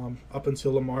 Up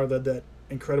until Lamar led that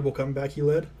incredible comeback he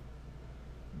led.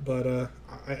 But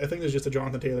I think there's just a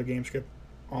Jonathan Taylor game script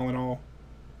all in all.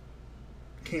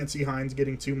 Can't see Hines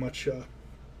getting too much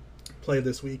play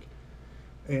this week.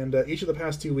 And each of the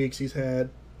past 2 weeks, he's had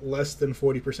less than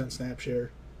 40% snap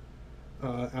share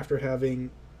after having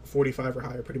 45 or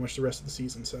higher pretty much the rest of the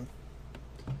season. So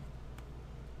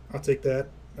I'll take that.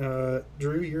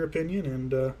 Drew, your opinion,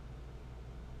 and or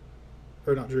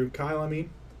not Drew, Kyle, I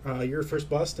mean, your first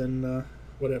bust and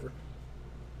whatever.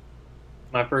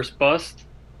 My first bust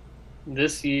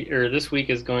this week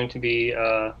is going to be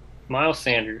Miles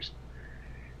Sanders.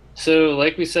 So,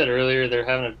 like we said earlier, they're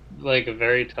having a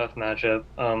very tough matchup.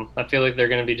 I feel like they're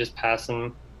going to be just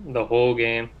passing the whole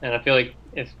game, and I feel like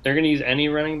if they're going to use any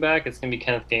running back, it's going to be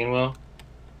Kenneth Gainwell.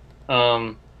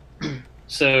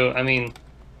 So I mean,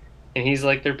 and he's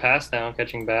like their pass down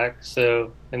catching back,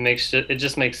 so it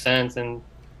just makes sense. And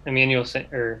Miles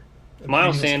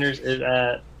Sanders is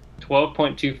at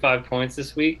 12.25 points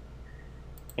this week,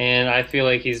 and I feel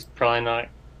like he's probably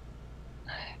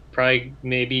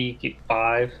maybe get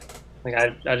 5. Like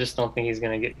I just don't think he's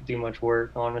gonna do much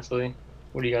work, honestly.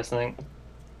 What do you guys think?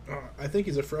 I think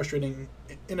he's in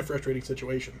a frustrating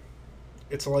situation.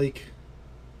 It's like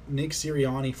Nick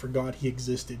Sirianni forgot he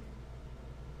existed,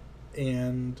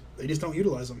 and they just don't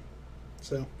utilize him.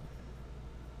 So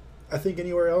I think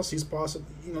anywhere else he's possible.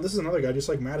 This is another guy just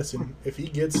like Madison. If he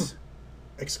gets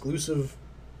exclusive,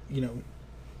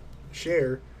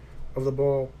 share of the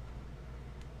ball,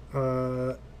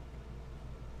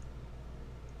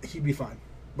 he'd be fine.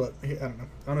 But I don't know.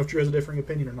 I don't know if Drew has a differing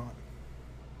opinion or not.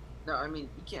 No, I mean,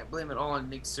 you can't blame it all on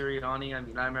Nick Sirianni. I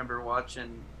mean, I remember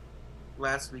watching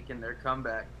last week in their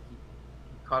comeback. He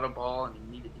caught a ball and he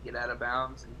needed to get out of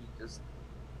bounds, and it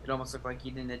almost looked like he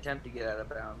didn't attempt to get out of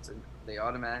bounds, and they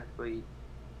automatically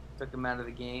took him out of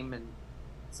the game. And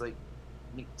it's like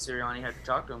Nick Sirianni had to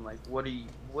talk to him, like, what are you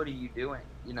doing?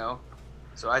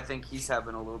 So I think he's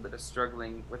having a little bit of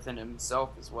struggling within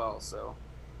himself as well. So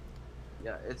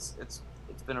yeah, it's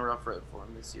been a rough road for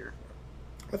him this year.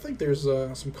 I think there's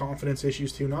some confidence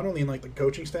issues too, not only in like the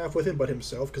coaching staff with him, but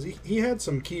himself, because he had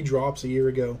some key drops a year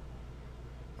ago,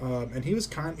 and he was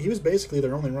basically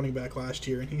their only running back last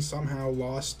year, and he somehow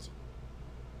lost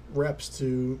reps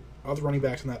to other running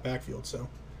backs in that backfield. So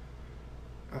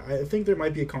I think there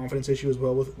might be a confidence issue as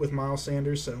well with Miles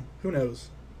Sanders. So who knows?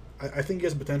 I think he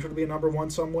has potential to be a number one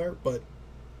somewhere, but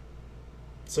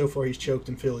so far he's choked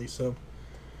in Philly. So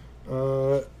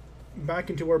back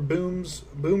into our booms.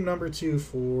 Boom number 2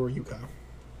 for you, Kyle.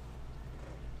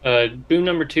 Boom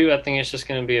number 2, I think it's just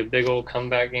going to be a big old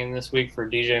comeback game this week for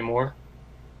DJ Moore.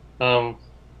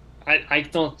 I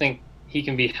don't think he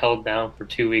can be held down for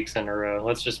 2 weeks in a row.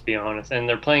 Let's just be honest. And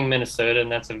they're playing Minnesota,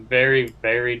 and that's a very,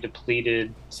 very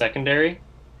depleted secondary.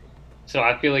 So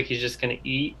I feel like he's just going to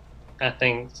eat. I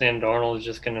think Sam Darnold is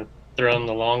just going to throw him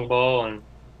the long ball and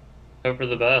hope for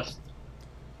the best.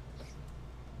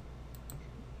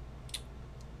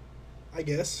 I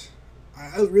guess.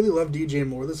 I really love DJ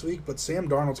Moore this week, but Sam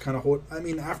Darnold's kind of hot. I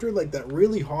mean, after like that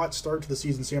really hot start to the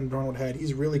season Sam Darnold had,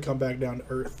 he's really come back down to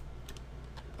earth.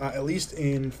 At least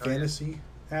in fantasy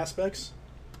aspects.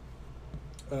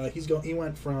 He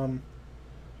went from,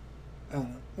 I don't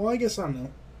know. Well, I guess I don't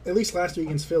know. At least last week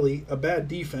against Philly, a bad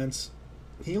defense.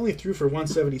 He only threw for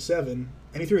 177,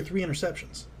 and he threw 3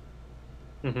 interceptions.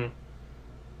 Mm-hmm.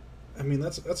 I mean,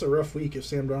 that's a rough week if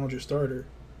Sam Darnold's your starter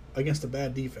against a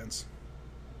bad defense.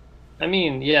 I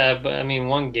mean, yeah, but I mean,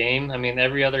 one game. I mean,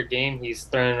 every other game he's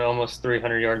thrown almost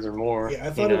 300 yards or more. Yeah, I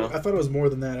thought it was more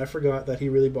than that. I forgot that he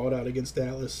really balled out against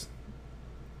Dallas.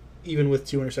 Even with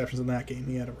 2 interceptions in that game,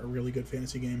 he had a really good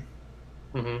fantasy game.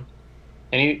 Mm-hmm.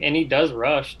 And he does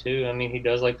rush too. I mean, he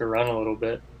does like to run a little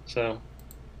bit, so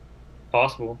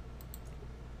possible.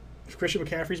 If Christian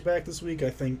McCaffrey's back this week,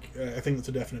 I think that's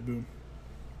a definite boom.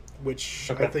 Which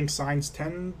okay. I think signs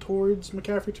tend towards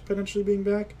McCaffrey potentially being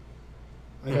back.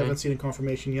 I haven't seen a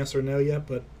confirmation yes or no yet,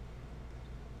 but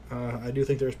I do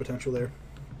think there's potential there.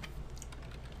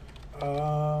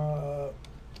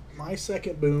 My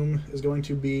second boom is going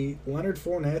to be Leonard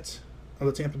Fournette of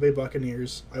the Tampa Bay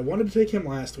Buccaneers. I wanted to take him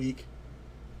last week.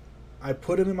 I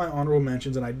put him in my honorable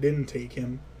mentions, and I didn't take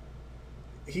him.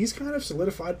 He's kind of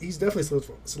solidified. He's definitely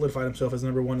solidified himself as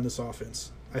number 1 in this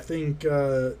offense. I think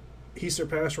he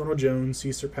surpassed Ronald Jones.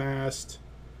 He surpassed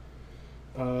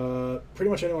pretty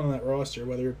much anyone on that roster,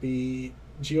 whether it be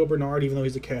Gio Bernard, even though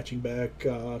he's a catching back,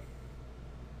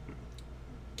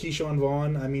 Keyshawn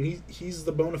Vaughn. I mean, he's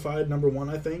the bona fide number 1,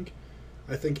 I think.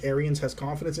 I think Arians has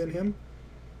confidence in him,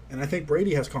 and I think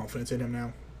Brady has confidence in him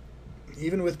now.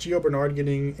 Even with Gio Bernard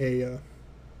getting a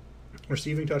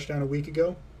receiving touchdown a week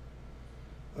ago,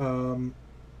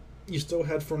 you still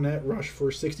had Fournette rush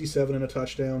for 67 and a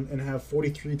touchdown and have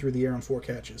 43 through the air on 4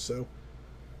 catches. So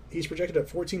he's projected at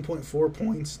 14.4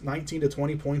 points, 19 to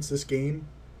 20 points this game.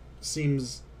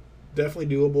 Seems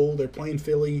definitely doable. They're playing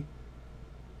Philly.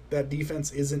 That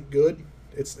defense isn't good.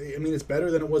 It's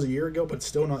better than it was a year ago, but it's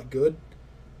still not good.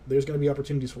 There's going to be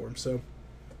opportunities for him. So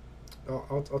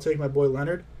I'll take my boy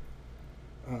Leonard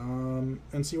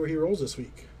and see where he rolls this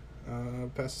week.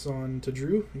 Pass this on to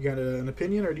Drew. You got an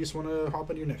opinion, or do you just want to hop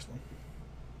into your next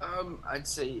one? I'd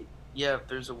say, yeah, if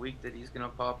there's a week that he's going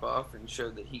to pop off and show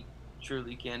that he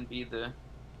truly can be the,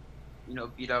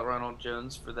 beat out Ronald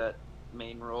Jones for that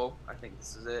main role, I think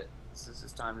this is it. This is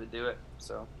his time to do it.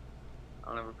 So I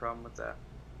don't have a problem with that.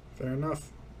 Fair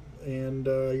enough. And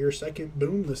your second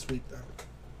boom this week, then?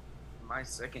 My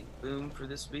second boom for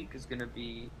this week is going to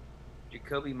be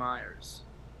Jakobi Meyers.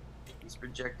 He's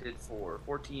projected for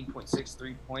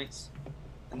 14.63 points,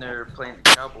 and they're playing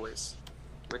the Cowboys,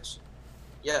 which,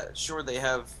 yeah, sure, they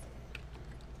have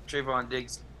Trayvon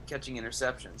Diggs catching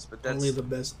interceptions, but that's only the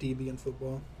best DB in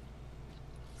football.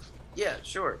 Yeah,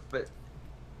 sure, but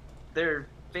their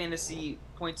fantasy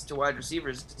points to wide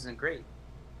receivers isn't great.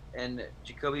 And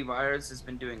Jakobi Meyers has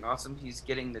been doing awesome. He's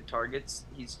getting the targets.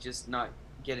 He's just not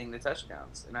getting the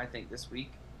touchdowns. And I think this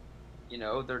week,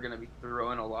 they're going to be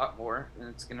throwing a lot more, and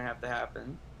it's going to have to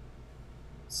happen.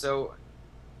 So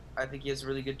I think he has a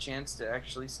really good chance to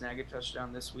actually snag a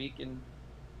touchdown this week, and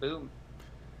boom.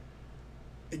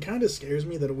 It kind of scares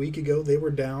me that a week ago they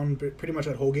were down pretty much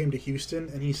that whole game to Houston,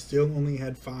 and he still only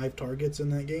had 5 targets in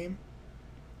that game.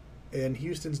 And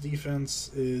Houston's defense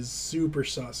is super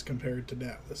sus compared to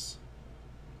Dallas.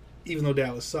 Even though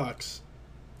Dallas sucks,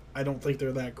 I don't think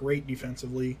they're that great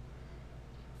defensively.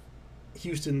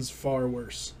 Houston's far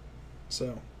worse.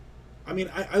 So, I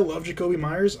love Jakobi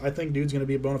Meyers. I think dude's going to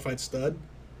be a bona fide stud.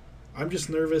 I'm just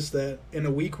nervous that in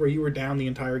a week where you were down the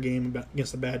entire game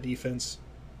against a bad defense,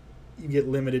 you get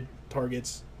limited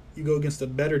targets. You go against a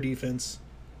better defense,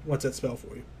 what's that spell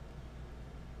for you?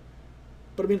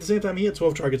 But I mean, at the same time, he had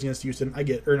 12 targets against Houston.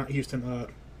 Or not Houston,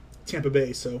 Tampa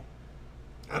Bay. So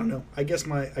I don't know. I guess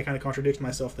I kind of contradict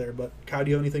myself there. But Kyle, do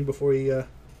you have anything before we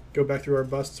go back through our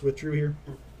busts with Drew here?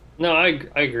 No, I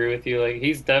agree with you. Like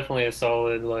he's definitely a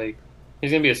solid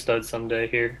he's gonna be a stud someday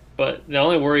here. But the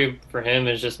only worry for him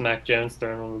is just Mac Jones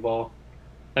throwing on the ball.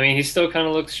 I mean, he still kind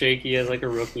of looks shaky as like a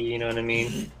rookie, you know what I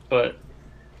mean? But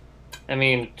I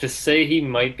mean, to say he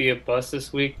might be a bust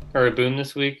this week or a boom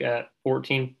this week at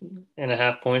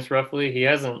 14.5 points roughly, he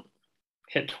hasn't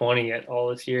hit 20 yet all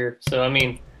this year. So I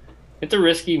mean, it's a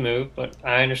risky move, but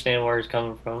I understand where he's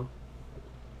coming from.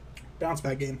 Bounce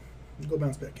back game. Go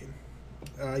bounce back game.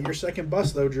 Your second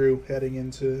bust, though, Drew, heading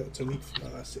into week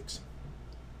 6.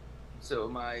 So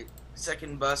my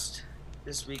second bust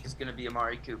this week is going to be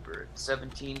Amari Cooper,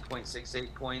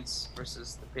 17.68 points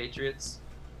versus the Patriots.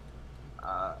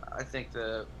 I think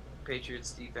the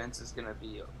Patriots defense is going to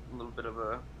be a little bit of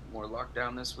a more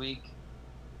lockdown this week,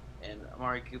 and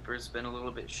Amari Cooper's been a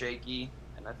little bit shaky,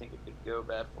 and I think it could go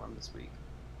bad for him this week.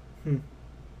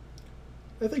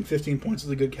 I think 15 points is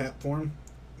a good cap for him.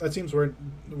 That seems where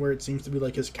it seems to be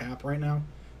like his cap right now.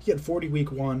 He had 40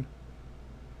 week 1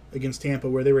 against Tampa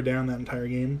where they were down that entire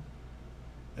game,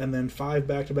 and then 5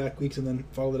 back-to-back weeks, and then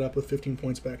followed it up with 15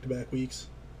 points back-to-back weeks.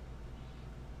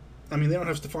 I mean, they don't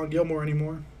have Stephon Gilmore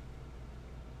anymore.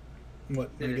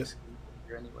 What, I guess?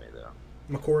 Anyway, though.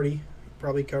 McCourty,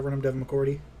 probably covering him, Devin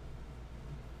McCourty.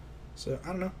 So, I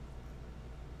don't know.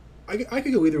 I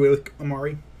could go either way with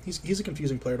Amari. He's a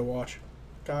confusing player to watch.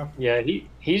 Kyle? Yeah,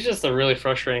 he's just a really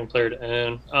frustrating player to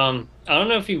own. I don't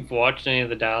know if you've watched any of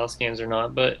the Dallas games or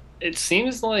not, but it just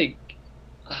seems like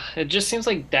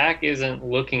Dak isn't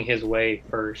looking his way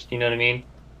first. You know what I mean?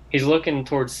 He's looking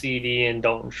towards CD and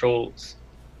Dalton Schultz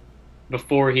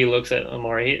before he looks at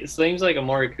Amari. It seems like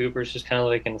Amari Cooper is just kind of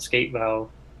like an escape valve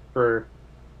for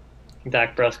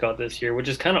Dak Prescott this year, which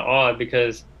is kind of odd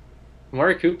because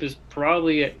Amari Cooper is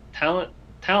probably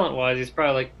talent-wise, he's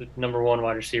probably like the number 1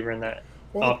 wide receiver in that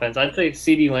offense. I'd say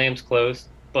CeeDee Lamb's close,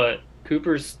 but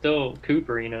Cooper's still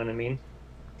Cooper, you know what I mean?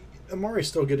 Amari's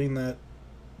still getting that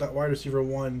wide receiver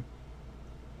 1.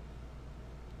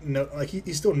 No, like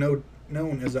he's still known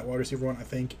as that wide receiver 1, I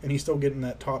think, and he's still getting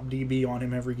that top DB on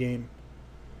him every game.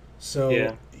 So,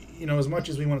 yeah. As much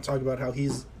as we want to talk about how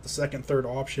he's the second, third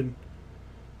option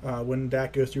when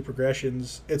Dak goes through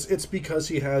progressions, it's because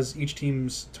he has each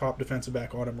team's top defensive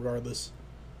back on him regardless,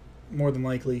 more than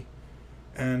likely.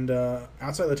 And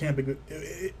outside the Tampa,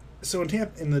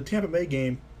 in the Tampa Bay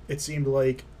game, it seemed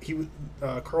like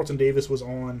Carlton Davis was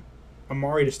on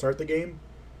Amari to start the game,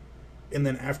 and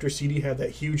then after CD had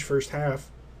that huge first half,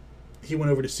 he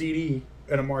went over to CD,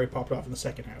 and Amari popped off in the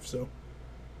second half. So,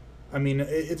 I mean,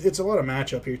 it's a lot of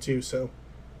matchup here too. So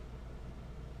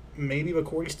maybe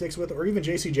McCourty sticks with it, or even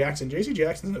J.C. Jackson. J.C.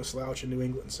 Jackson's no slouch in New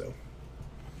England, so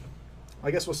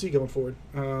I guess we'll see going forward.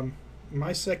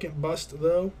 My second bust,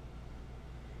 though,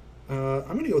 I'm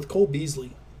going to go with Cole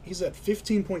Beasley. He's at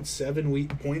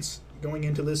 15.7 points going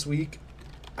into this week.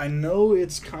 I know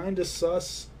it's kind of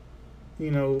sus,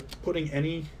 putting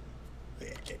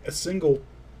a single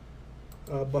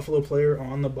Buffalo player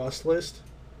on the bust list,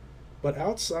 but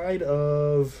outside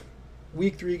of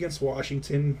Week 3 against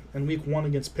Washington and Week 1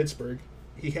 against Pittsburgh,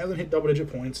 he hasn't hit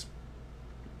double-digit points,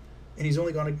 and he's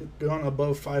only gone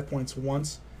above 5 points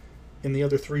once in the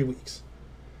other 3 weeks.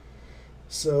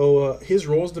 So his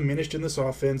role's diminished in this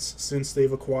offense since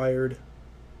they've acquired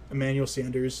Emmanuel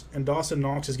Sanders, and Dawson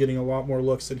Knox is getting a lot more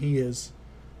looks than he is.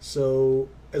 So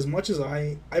as much as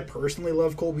I personally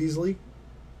love Cole Beasley,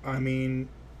 I mean,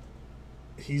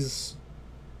 he's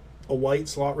a white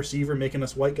slot receiver making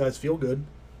us white guys feel good.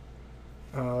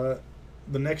 The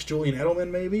next Julian Edelman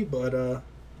maybe, but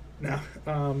no,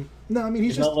 I mean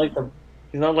he's not like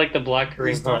the black Kareem Hunt.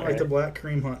 He's not like the black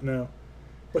Kareem Hunt, no.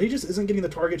 But he just isn't getting the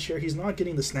target share. He's not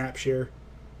getting the snap share.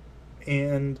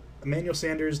 And Emmanuel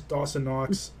Sanders, Dawson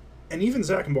Knox, and even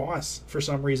Zach Moss, for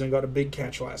some reason, got a big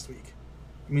catch last week.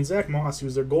 I mean, Zach Moss,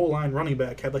 who's their goal line running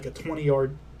back, had like a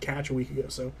 20-yard catch a week ago.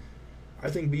 So I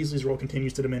think Beasley's role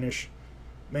continues to diminish.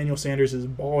 Emmanuel Sanders is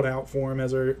balled out for him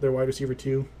as their wide receiver,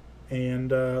 too.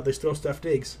 And they still have Steph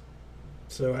Diggs.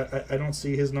 So I don't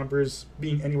see his numbers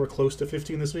being anywhere close to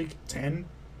 15 this week. 10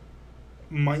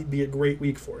 might be a great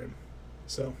week for him.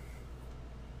 So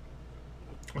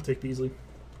I'll take Beasley.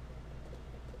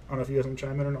 I don't know if you guys want to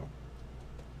chime in or not.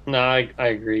 No, I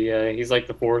agree. Yeah, he's like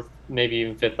the 4th, maybe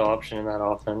even 5th option in that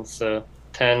offense. So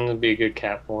 10 would be a good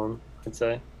cap for him, I'd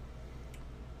say.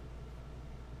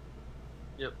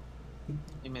 Yep.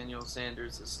 Emmanuel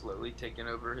Sanders is slowly taking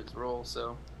over his role,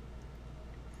 so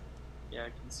yeah, I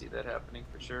can see that happening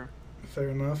for sure. Fair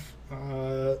enough.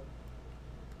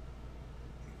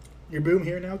 your boom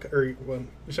here now, or well,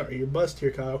 sorry, your bust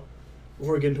here, Kyle.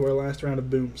 Before we get into our last round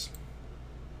of booms.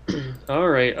 All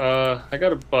right, I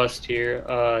got a bust here.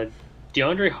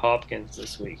 DeAndre Hopkins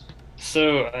this week.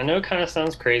 So I know it kind of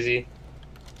sounds crazy,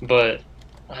 but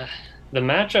the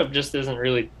matchup just isn't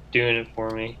really doing it for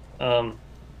me.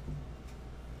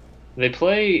 They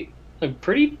play a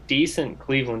pretty decent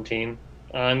Cleveland team.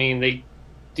 I mean, they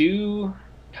do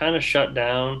kind of shut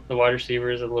down the wide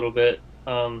receivers a little bit.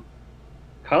 Kyler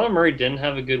Murray didn't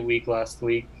have a good week last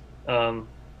week.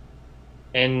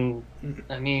 And,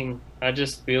 I mean, I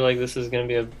just feel like this is going to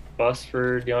be a bust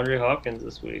for DeAndre Hopkins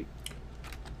this week.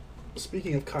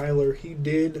 Speaking of Kyler, he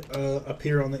did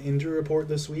appear on the injury report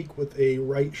this week with a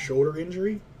right shoulder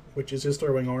injury, which is his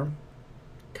throwing arm.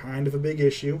 Kind of a big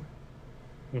issue.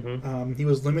 Mm-hmm. He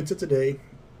was limited today.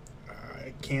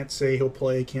 I can't say he'll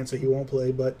play, can't say he won't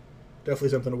play, but definitely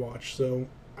something to watch. So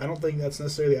I don't think that's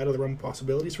necessarily out of the realm of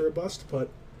possibilities for a bust, but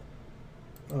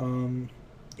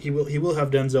he will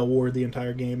have Denzel Ward the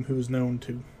entire game, who's known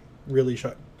to really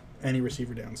shut any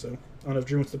receiver down. So I don't know if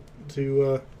Drew wants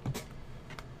to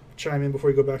chime in before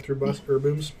you go back through bust or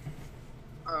booms.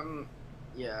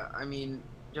 Yeah, I mean,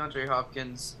 DeAndre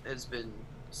Hopkins has been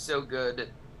so good.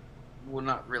 Well,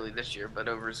 not really this year, but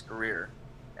over his career.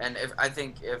 And I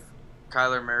think if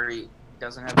Kyler Murray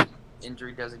doesn't have an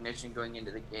injury designation going into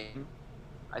the game,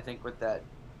 I think with that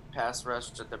pass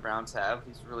rush that the Browns have,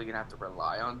 he's really going to have to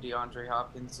rely on DeAndre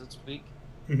Hopkins this week.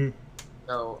 Mm-hmm.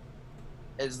 So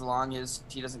as long as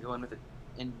he doesn't go in with an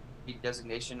injury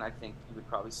designation, I think he would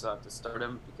probably still have to start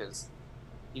him because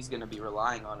he's going to be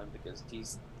relying on him because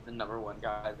he's the number one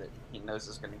guy that he knows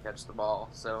is going to catch the ball.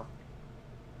 So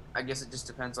I guess it just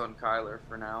depends on Kyler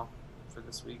for now, for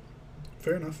this week.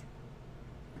 Fair enough.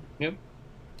 Yep.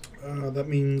 That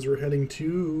means we're heading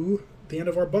to the end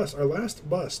of our bust. Our last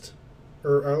bust.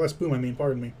 Or our last boom, I mean,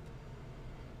 pardon me.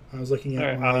 I was looking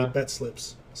at my bet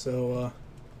slips. So,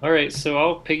 all right, so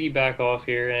I'll piggyback off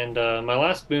here. And my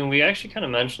last boom, we actually kind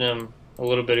of mentioned him a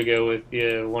little bit ago with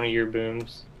one of your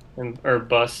booms, or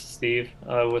busts, Steve,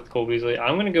 with Cole Beasley.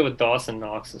 I'm going to go with Dawson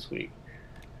Knox this week.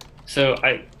 So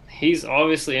he's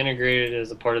obviously integrated as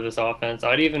a part of this offense.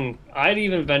 I'd even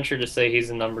venture to say he's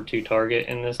the number 2 target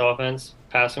in this offense,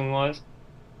 passing wise.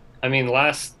 I mean,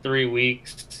 last 3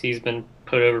 weeks he's been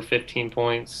put over 15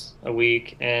 points a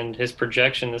week, and his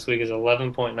projection this week is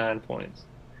 11.9 points.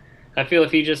 I feel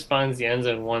if he just finds the end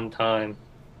zone one time,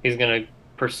 he's going to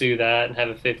pursue that and have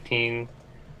a 15,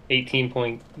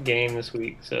 18-point game this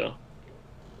week. So,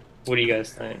 what do you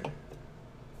guys think?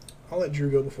 I'll let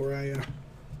Drew go before I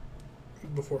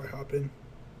hop in.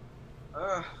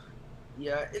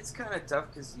 Yeah, it's kind of tough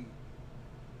because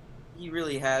he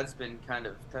really has been kind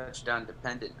of touchdown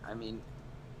dependent. I mean,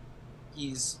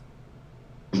 he's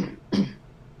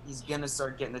gonna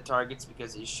start getting the targets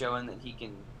because he's showing that he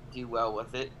can do well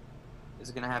with it. Is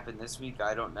it gonna happen this week?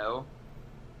 I don't know,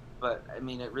 but I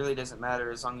mean, it really doesn't matter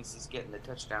as long as he's getting the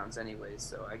touchdowns anyways.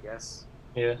 So I guess.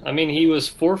 Yeah, I mean, he was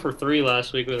 4 for 3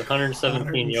 last week with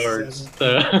 117 yards.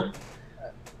 So.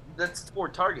 That's 4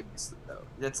 targets, though.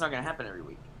 That's not going to happen every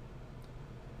week.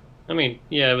 I mean,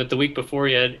 yeah, but the week before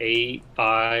he had 8,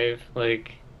 5.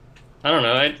 Like, I don't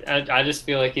know. I just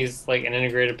feel like he's like an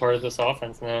integrated part of this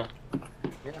offense now.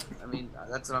 Yeah, I mean,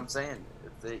 that's what I'm saying.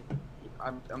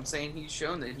 I'm saying he's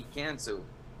shown that he can. So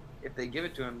if they give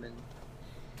it to him, then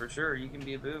for sure he can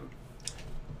be a boom.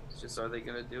 It's just, are they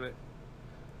going to do it?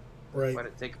 Right. Why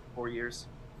did it take 4 years?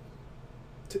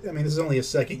 I mean, this is only his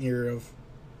second year of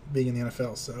being in the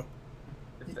NFL, so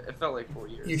it felt like 4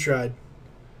 years. You tried.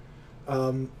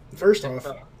 First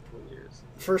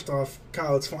off,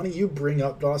 Kyle, it's funny you bring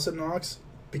up Dawson Knox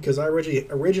because I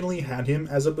originally had him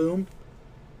as a boom,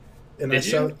 and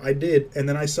I did, and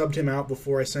then I subbed him out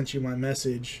before I sent you my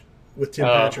message with Tim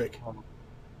Patrick.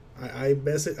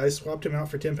 I swapped him out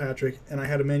for Tim Patrick, and I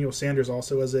had Emmanuel Sanders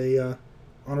also as a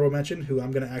honorable mention, who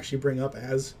I'm going to actually bring up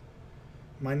as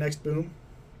my next boom.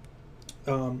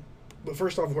 But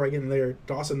first off, before I get in there,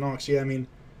 Dawson Knox, yeah, I mean,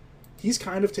 he's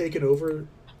kind of taken over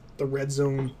the red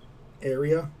zone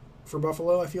area for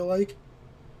Buffalo, I feel like.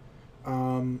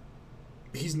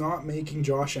 He's not making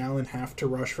Josh Allen have to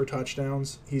rush for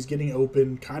touchdowns. He's getting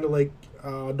open, kind of like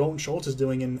Dalton Schultz is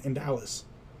doing in Dallas.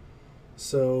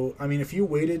 So, I mean, if you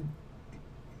waited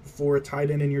for a tight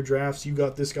end in your drafts, you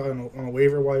got this guy on a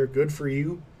waiver wire, good for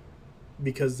you,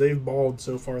 because they've balled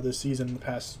so far this season in the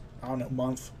past, I don't know,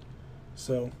 month.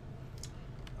 So,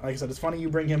 like I said, it's funny you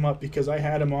bring him up because I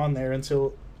had him on there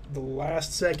until the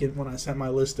last second when I sent my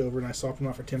list over and I swapped him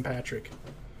out for Tim Patrick.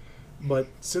 But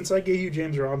since I gave you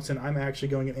James Robinson, I'm actually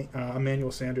going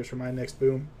Emmanuel Sanders for my next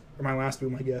boom, or my last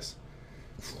boom, I guess.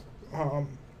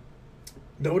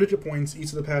 double-digit points each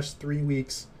of the past 3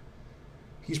 weeks.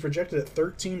 He's projected at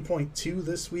 13.2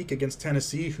 this week against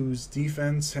Tennessee, whose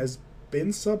defense has been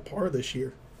subpar this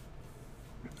year.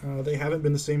 They haven't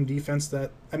been the same defense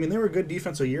that... I mean, they were a good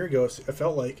defense a year ago, it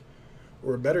felt like,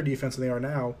 or a better defense than they are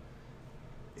now.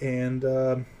 And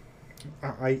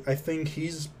I think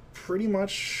he's pretty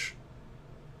much...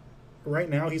 Right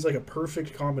now, he's like a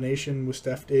perfect combination with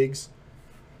Steph Diggs.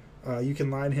 You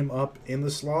can line him up in the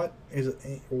slot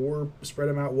or spread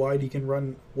him out wide. He can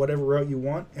run whatever route you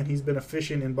want, and he's been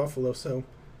efficient in Buffalo. So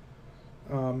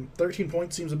 13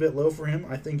 points seems a bit low for him.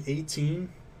 I think 18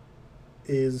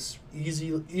 is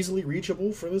easily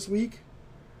reachable for this week.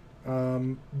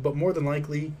 But more than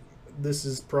likely, this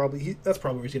is probably that's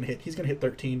probably where he's going to hit. He's going to hit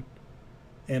 13,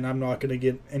 and I'm not going to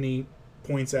get any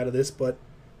points out of this, but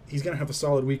he's going to have a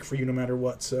solid week for you no matter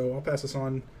what. So I'll pass this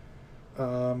on.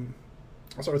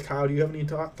 I'll start with Kyle. Do you have any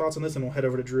thoughts on this? And we'll head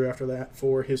over to Drew after that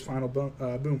for his final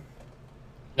boom.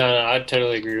 No, I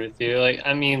totally agree with you. Like,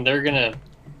 I mean, they're going to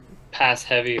pass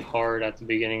heavy hard at the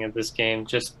beginning of this game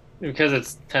just because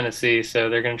it's Tennessee, so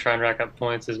they're going to try and rack up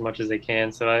points as much as they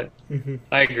can. So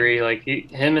I agree. Like,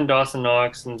 him and Dawson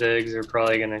Knox and Diggs are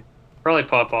probably going to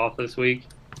pop off this week.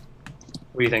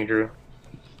 What do you think, Drew?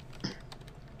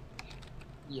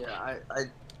 Yeah,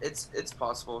 it's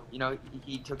possible. You know,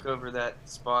 he took over that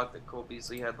spot that Cole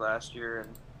Beasley had last year, and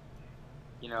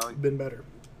you know, been better.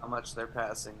 How much they're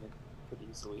passing, it could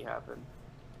easily happen.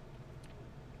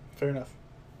 Fair enough.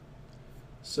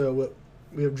 So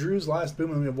we have Drew's last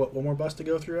boom, and we have one more bust to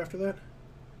go through after that.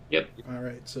 Yep. All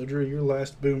right. So Drew, your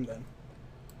last boom then.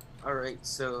 All right.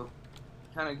 So,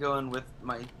 kind of going with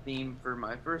my theme for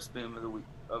my first boom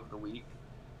of the week.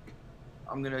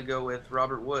 I'm gonna go with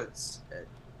Robert Woods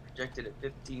projected at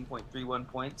 15.31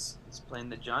 points. He's playing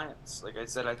the Giants. Like I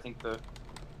said, I think the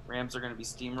Rams are going to be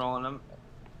steamrolling them.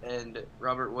 And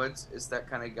Robert Woods is that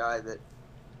kind of guy that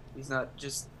he's not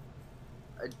just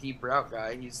a deep route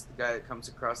guy. He's the guy that comes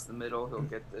across the middle. He'll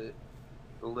get the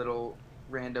little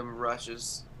random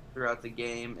rushes throughout the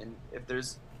game. And if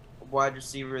there's a wide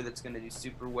receiver that's going to do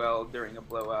super well during a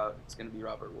blowout, it's going to be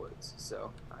Robert Woods.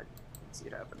 So I can see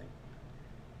it happening.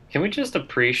 Can we just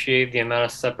appreciate the amount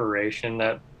of separation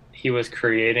that he was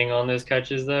creating on those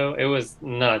catches, though? It was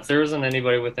nuts. There wasn't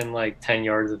anybody within like 10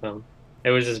 yards of him. It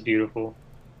was just beautiful.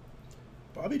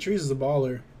 Bobby Trees is a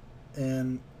baller,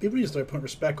 and people need to start putting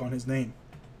respect on his name.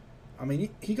 I mean,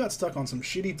 he got stuck on some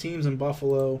shitty teams in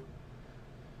Buffalo.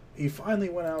 He finally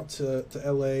went out to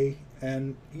L.A.,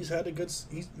 and he's had a good...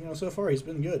 so far he's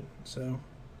been good. So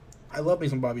I love me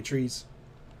some Bobby Trees.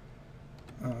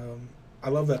 I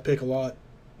love that pick a lot.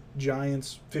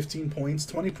 Giants, 15 points,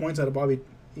 20 points out of Bobby...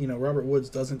 Robert Woods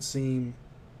doesn't seem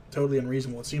totally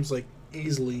unreasonable. It seems like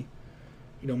easily,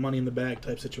 money in the bag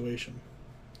type situation.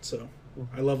 So,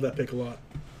 I love that pick a lot.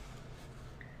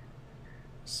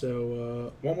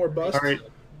 So, one more bust. All right.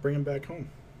 Bring him back home.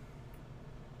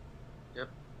 Yep.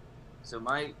 So,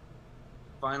 my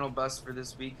final bust for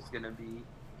this week is going to be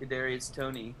Kadarius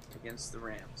Toney against the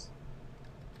Rams.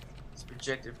 He's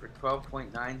projected for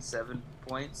 12.97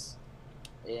 points,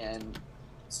 and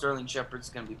Sterling Shepard's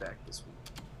going to be back this week.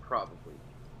 Probably.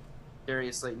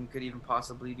 Darius Slayton could even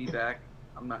possibly be back.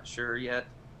 I'm not sure yet.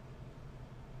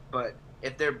 But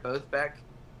if they're both back,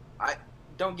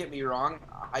 don't get me wrong,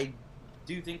 I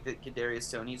do think that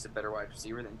Kadarius Toney is a better wide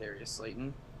receiver than Darius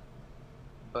Slayton.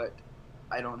 But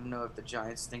I don't know if the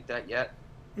Giants think that yet.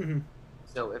 Mm-hmm.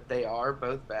 So if they are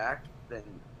both back, then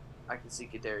I can see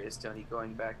Kadarius Toney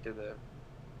going back to the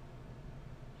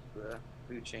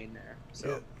food chain there. So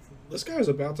yeah, this guy's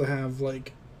about to have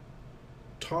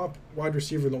top wide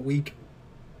receiver of the week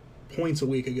points a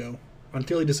week ago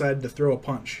until he decided to throw a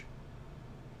punch.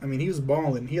 I mean, he was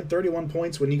balling. He had 31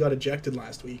 points when he got ejected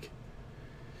last week.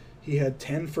 He had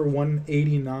 10 for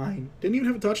 189. Didn't even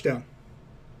have a touchdown.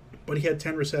 But he had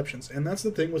 10 receptions. And that's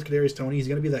the thing with Kadarius Toney. He's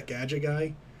going to be that gadget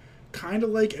guy. Kind of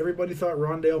like everybody thought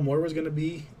Rondale Moore was going to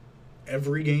be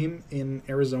every game in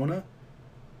Arizona.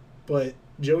 But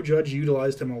Joe Judge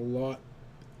utilized him a lot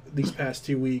these past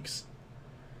 2 weeks.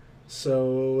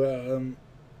 So,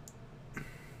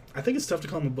 I think it's tough to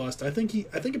call him a bust. I think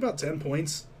about 10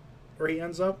 points where he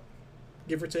ends up,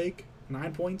 give or take,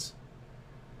 9 points.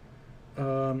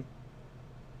 I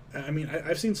mean,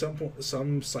 I've seen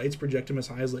some sites project him as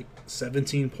high as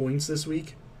 17 points this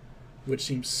week, which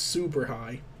seems super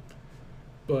high.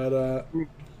 But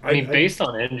I mean, based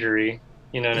on injury,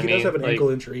 you know what I mean? He does have an ankle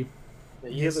injury.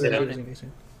 He has an injury.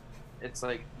 It's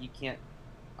like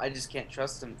I just can't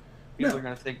trust him. People are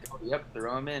going to think, oh, yep,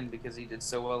 throw him in because he did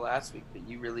so well last week, but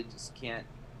you really just can't.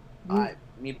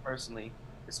 Me personally,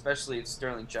 especially if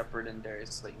Sterling Shepard and Darius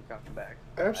Slayton come back.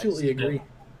 I absolutely agree.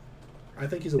 I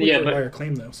think he's a Yeah, waiver but- wire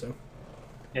claim though. So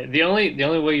Yeah, the only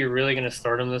way you're really going to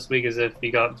start him this week is if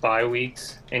you got bye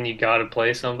weeks and you got to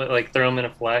play somebody, like throw him in a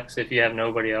flex if you have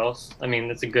nobody else. I mean,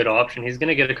 that's a good option. He's going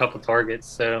to get a couple targets,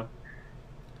 so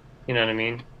you know what I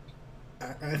mean.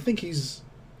 I think he's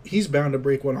bound to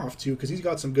break one off too because he's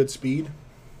got some good speed.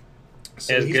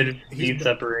 He has good he's speed ba-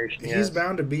 separation. He's Yes.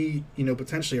 bound to be,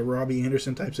 potentially a Robbie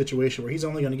Anderson type situation where he's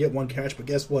only going to get one catch, but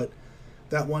guess what?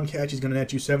 That one catch is going to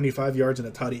net you 75 yards and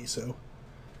a tutty. So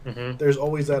Mhm. there's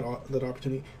always that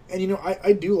opportunity. And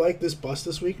I do like this bust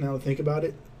this week. Now to think about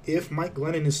it, if Mike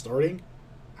Glennon is starting,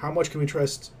 how much can we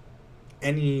trust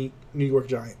any New York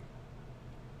Giant?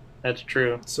 That's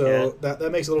true. So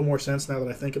that makes a little more sense now that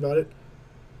I think about it.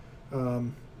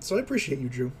 So I appreciate you,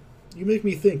 Drew. You make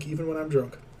me think even when I'm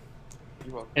drunk.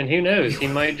 You're welcome. And who knows? He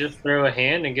might just throw a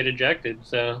hand and get ejected.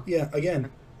 So Yeah, again,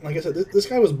 like I said, this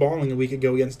guy was balling a week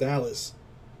ago against Dallas,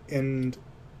 and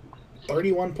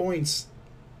 31 points.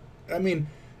 I mean,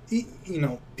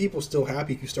 people still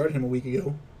happy who started him a week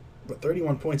ago, but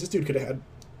 31 points. This dude could have had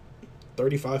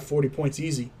 35, 40 points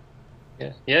easy.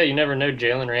 yeah, you never know.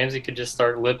 Jalen Ramsey could just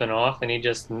start lipping off, and he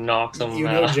just knocks them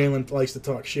out. Jalen likes to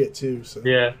talk shit too. So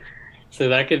Yeah, so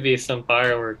that could be some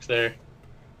fireworks there.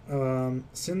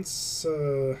 Since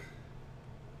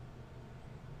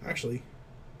actually,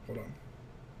 hold on.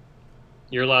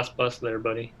 Your last bust there,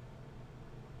 buddy.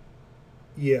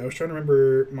 Yeah, I was trying to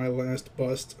remember my last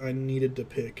bust I needed to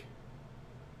pick.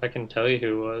 I can tell you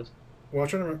who it was. Well, I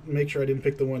was trying to make sure I didn't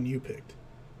pick the one you picked.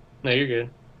 No, you're good.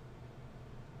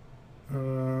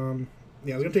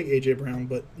 Yeah, I was gonna take AJ Brown,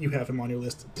 but you have him on your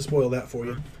list to spoil that for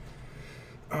you.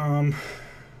 I'm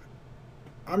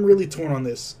really torn on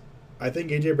this. I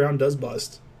think AJ Brown does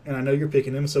bust, and I know you're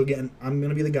picking him. So again, I'm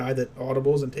gonna be the guy that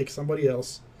audibles and takes somebody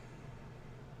else.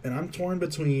 And I'm torn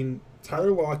between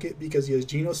Tyler Lockett because he has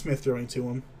Geno Smith throwing to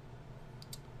him,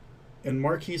 and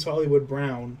Marquise Hollywood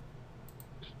Brown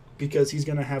because he's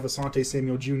gonna have Asante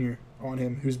Samuel Jr. on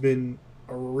him, who's been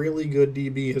a really good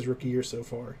DB his rookie year so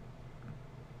far.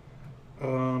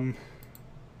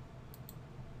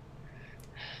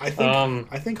 I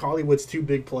think Hollywood's too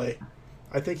big play.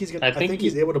 I think he's gonna. I think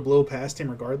he's able to blow past him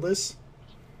regardless.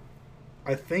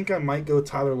 I think I might go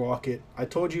Tyler Lockett. I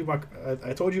told you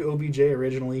OBJ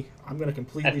originally. I'm gonna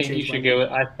completely I think change you should my go.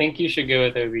 mind. I think you should go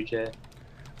with OBJ.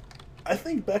 I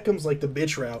think Beckham's like the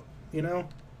bitch route.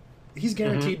 He's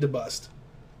guaranteed to bust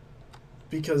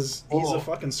because he's a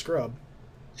fucking scrub.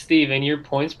 Steve, in your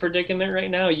points predicament right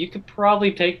now, you could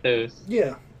probably take those.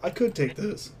 Yeah, I could take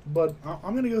those, but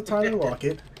I'm gonna go Tyler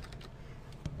Lockett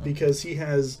because he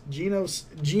has Geno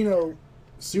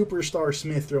Superstar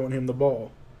Smith throwing him the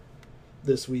ball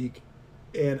this week,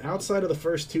 and outside of the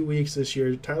first 2 weeks this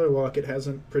year, Tyler Lockett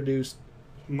hasn't produced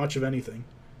much of anything.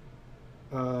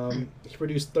 He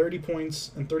produced 30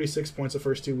 points and 36 points the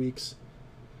first 2 weeks,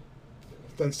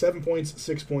 then 7 points,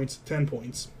 6 points, 10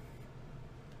 points.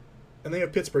 And they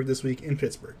have Pittsburgh this week in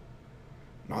Pittsburgh.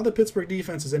 Not that Pittsburgh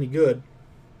defense is any good,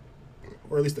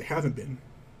 or at least they haven't been,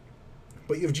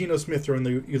 but you have Geno Smith throwing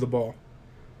you the ball.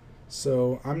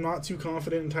 So I'm not too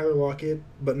confident in Tyler Lockett,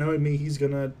 but knowing me, he's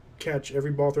going to catch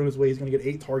every ball thrown his way. He's going to get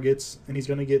 8 targets, and he's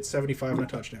going to get 75 and a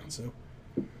touchdown. So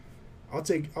I'll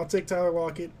take Tyler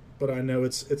Lockett, but I know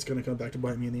it's going to come back to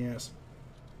bite me in the ass.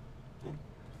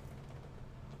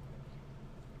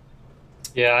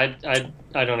 Yeah,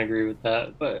 I don't agree with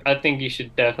that, but I think you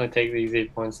should definitely take these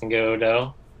 8 points and go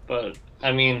Odell. But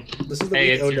I mean, This is the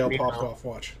hey, week it's your Odell week popped now. off.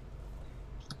 Watch.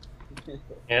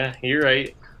 Yeah, you're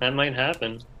right. That might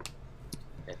happen.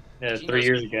 Yeah, Geno 3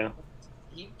 years Smith, ago.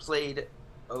 He played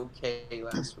okay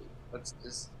last week. Let's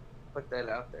just put that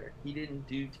out there. He didn't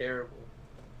do terrible.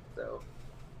 So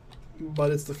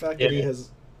But it's the fact that he Yeah.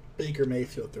 has Baker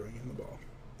Mayfield throwing him the ball,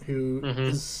 who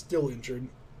is Mhm. still injured,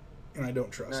 and I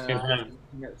don't trust.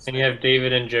 And you have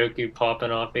David Njoku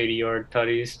popping off 80-yard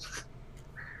tutties.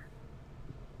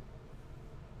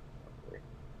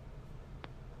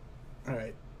 All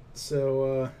right,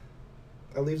 so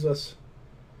that leaves us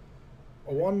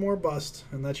one more bust,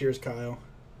 and that's yours, Kyle.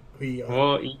 We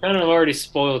Well, you kind of already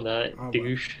spoiled that, well,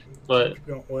 douche. But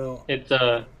well, it's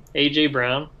AJ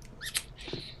Brown.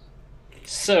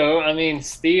 So, I mean,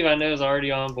 Steve, I know, is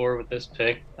already on board with this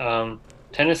pick.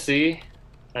 Tennessee,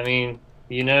 I mean,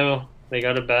 they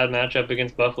got a bad matchup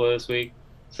against Buffalo this week.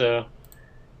 So,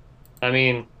 I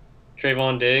mean,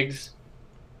 Trayvon Diggs.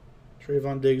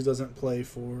 Trayvon Diggs doesn't play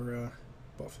for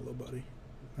Buffalo, buddy.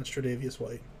 That's Tre'Davious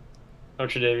White. Oh,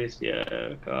 Tre'Davious.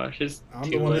 Yeah, gosh, it's I'm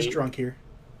too the one that's late. drunk here.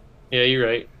 Yeah, you're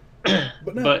right.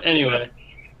 But no, But anyway,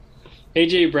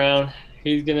 AJ Brown,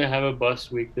 he's gonna have a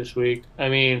bust week this week. I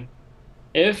mean,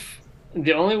 if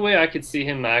the only way I could see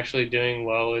him actually doing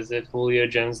well is if Julio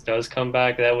Jones does come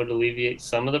back, that would alleviate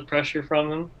some of the pressure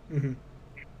from him. Mm-hmm.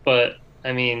 But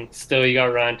I mean, still, you got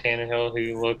Ryan Tannehill,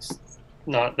 who looks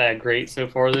not that great so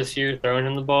far this year, throwing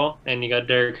him the ball, and you got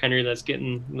Derrick Henry that's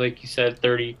getting, like you said,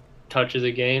 30 touches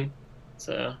a game.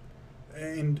 So,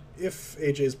 And if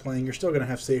AJ is playing, you're still going to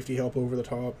have safety help over the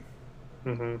top.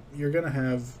 mm-hmm. You're going to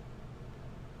have.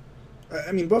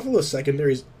 I mean, Buffalo's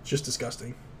secondary is just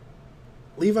disgusting.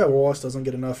 Levi Wallace doesn't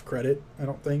get enough credit, I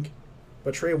don't think.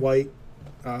 But Trey White,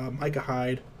 Micah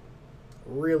Hyde,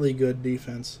 really good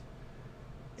defense.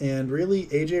 And really,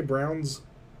 A.J. Brown's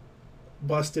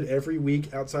busted every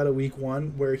week outside of week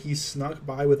 1, where he snuck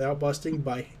by without busting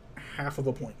by half of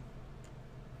a point.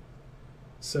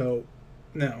 So,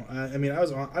 no, I mean, I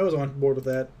was on board with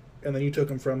that, and then you took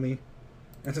him from me.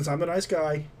 And since I'm the nice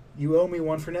guy, you owe me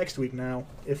one for next week now.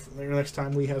 If next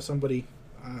time we have somebody,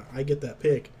 I get that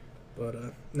pick. But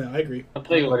no, I agree. I'll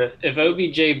tell you what, if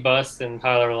OBJ busts and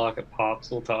Tyler Lockett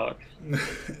pops, we'll talk.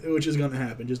 Which is going to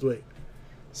happen. Just wait.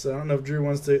 So I don't know if Drew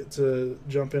wants to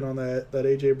jump in on that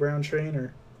A.J. Brown train,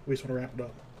 or we just want to wrap it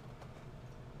up.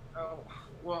 Oh,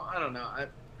 well, I don't know.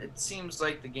 It seems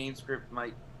like the game script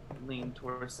might lean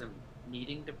towards them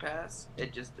needing to pass.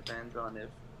 It just depends on if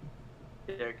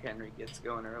Derrick Henry gets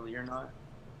going early or not.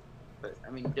 But I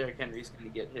mean, Derrick Henry's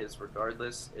going to get his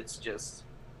regardless. It's just,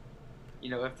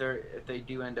 if they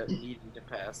do end up needing to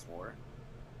pass more,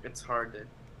 it's hard to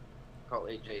call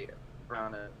AJ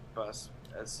Brown a bust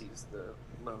as he's the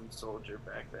lone soldier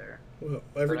back there. Well,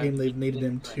 every game they've needed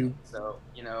him to. So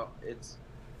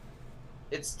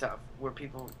it's tough where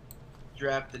people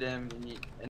drafted him and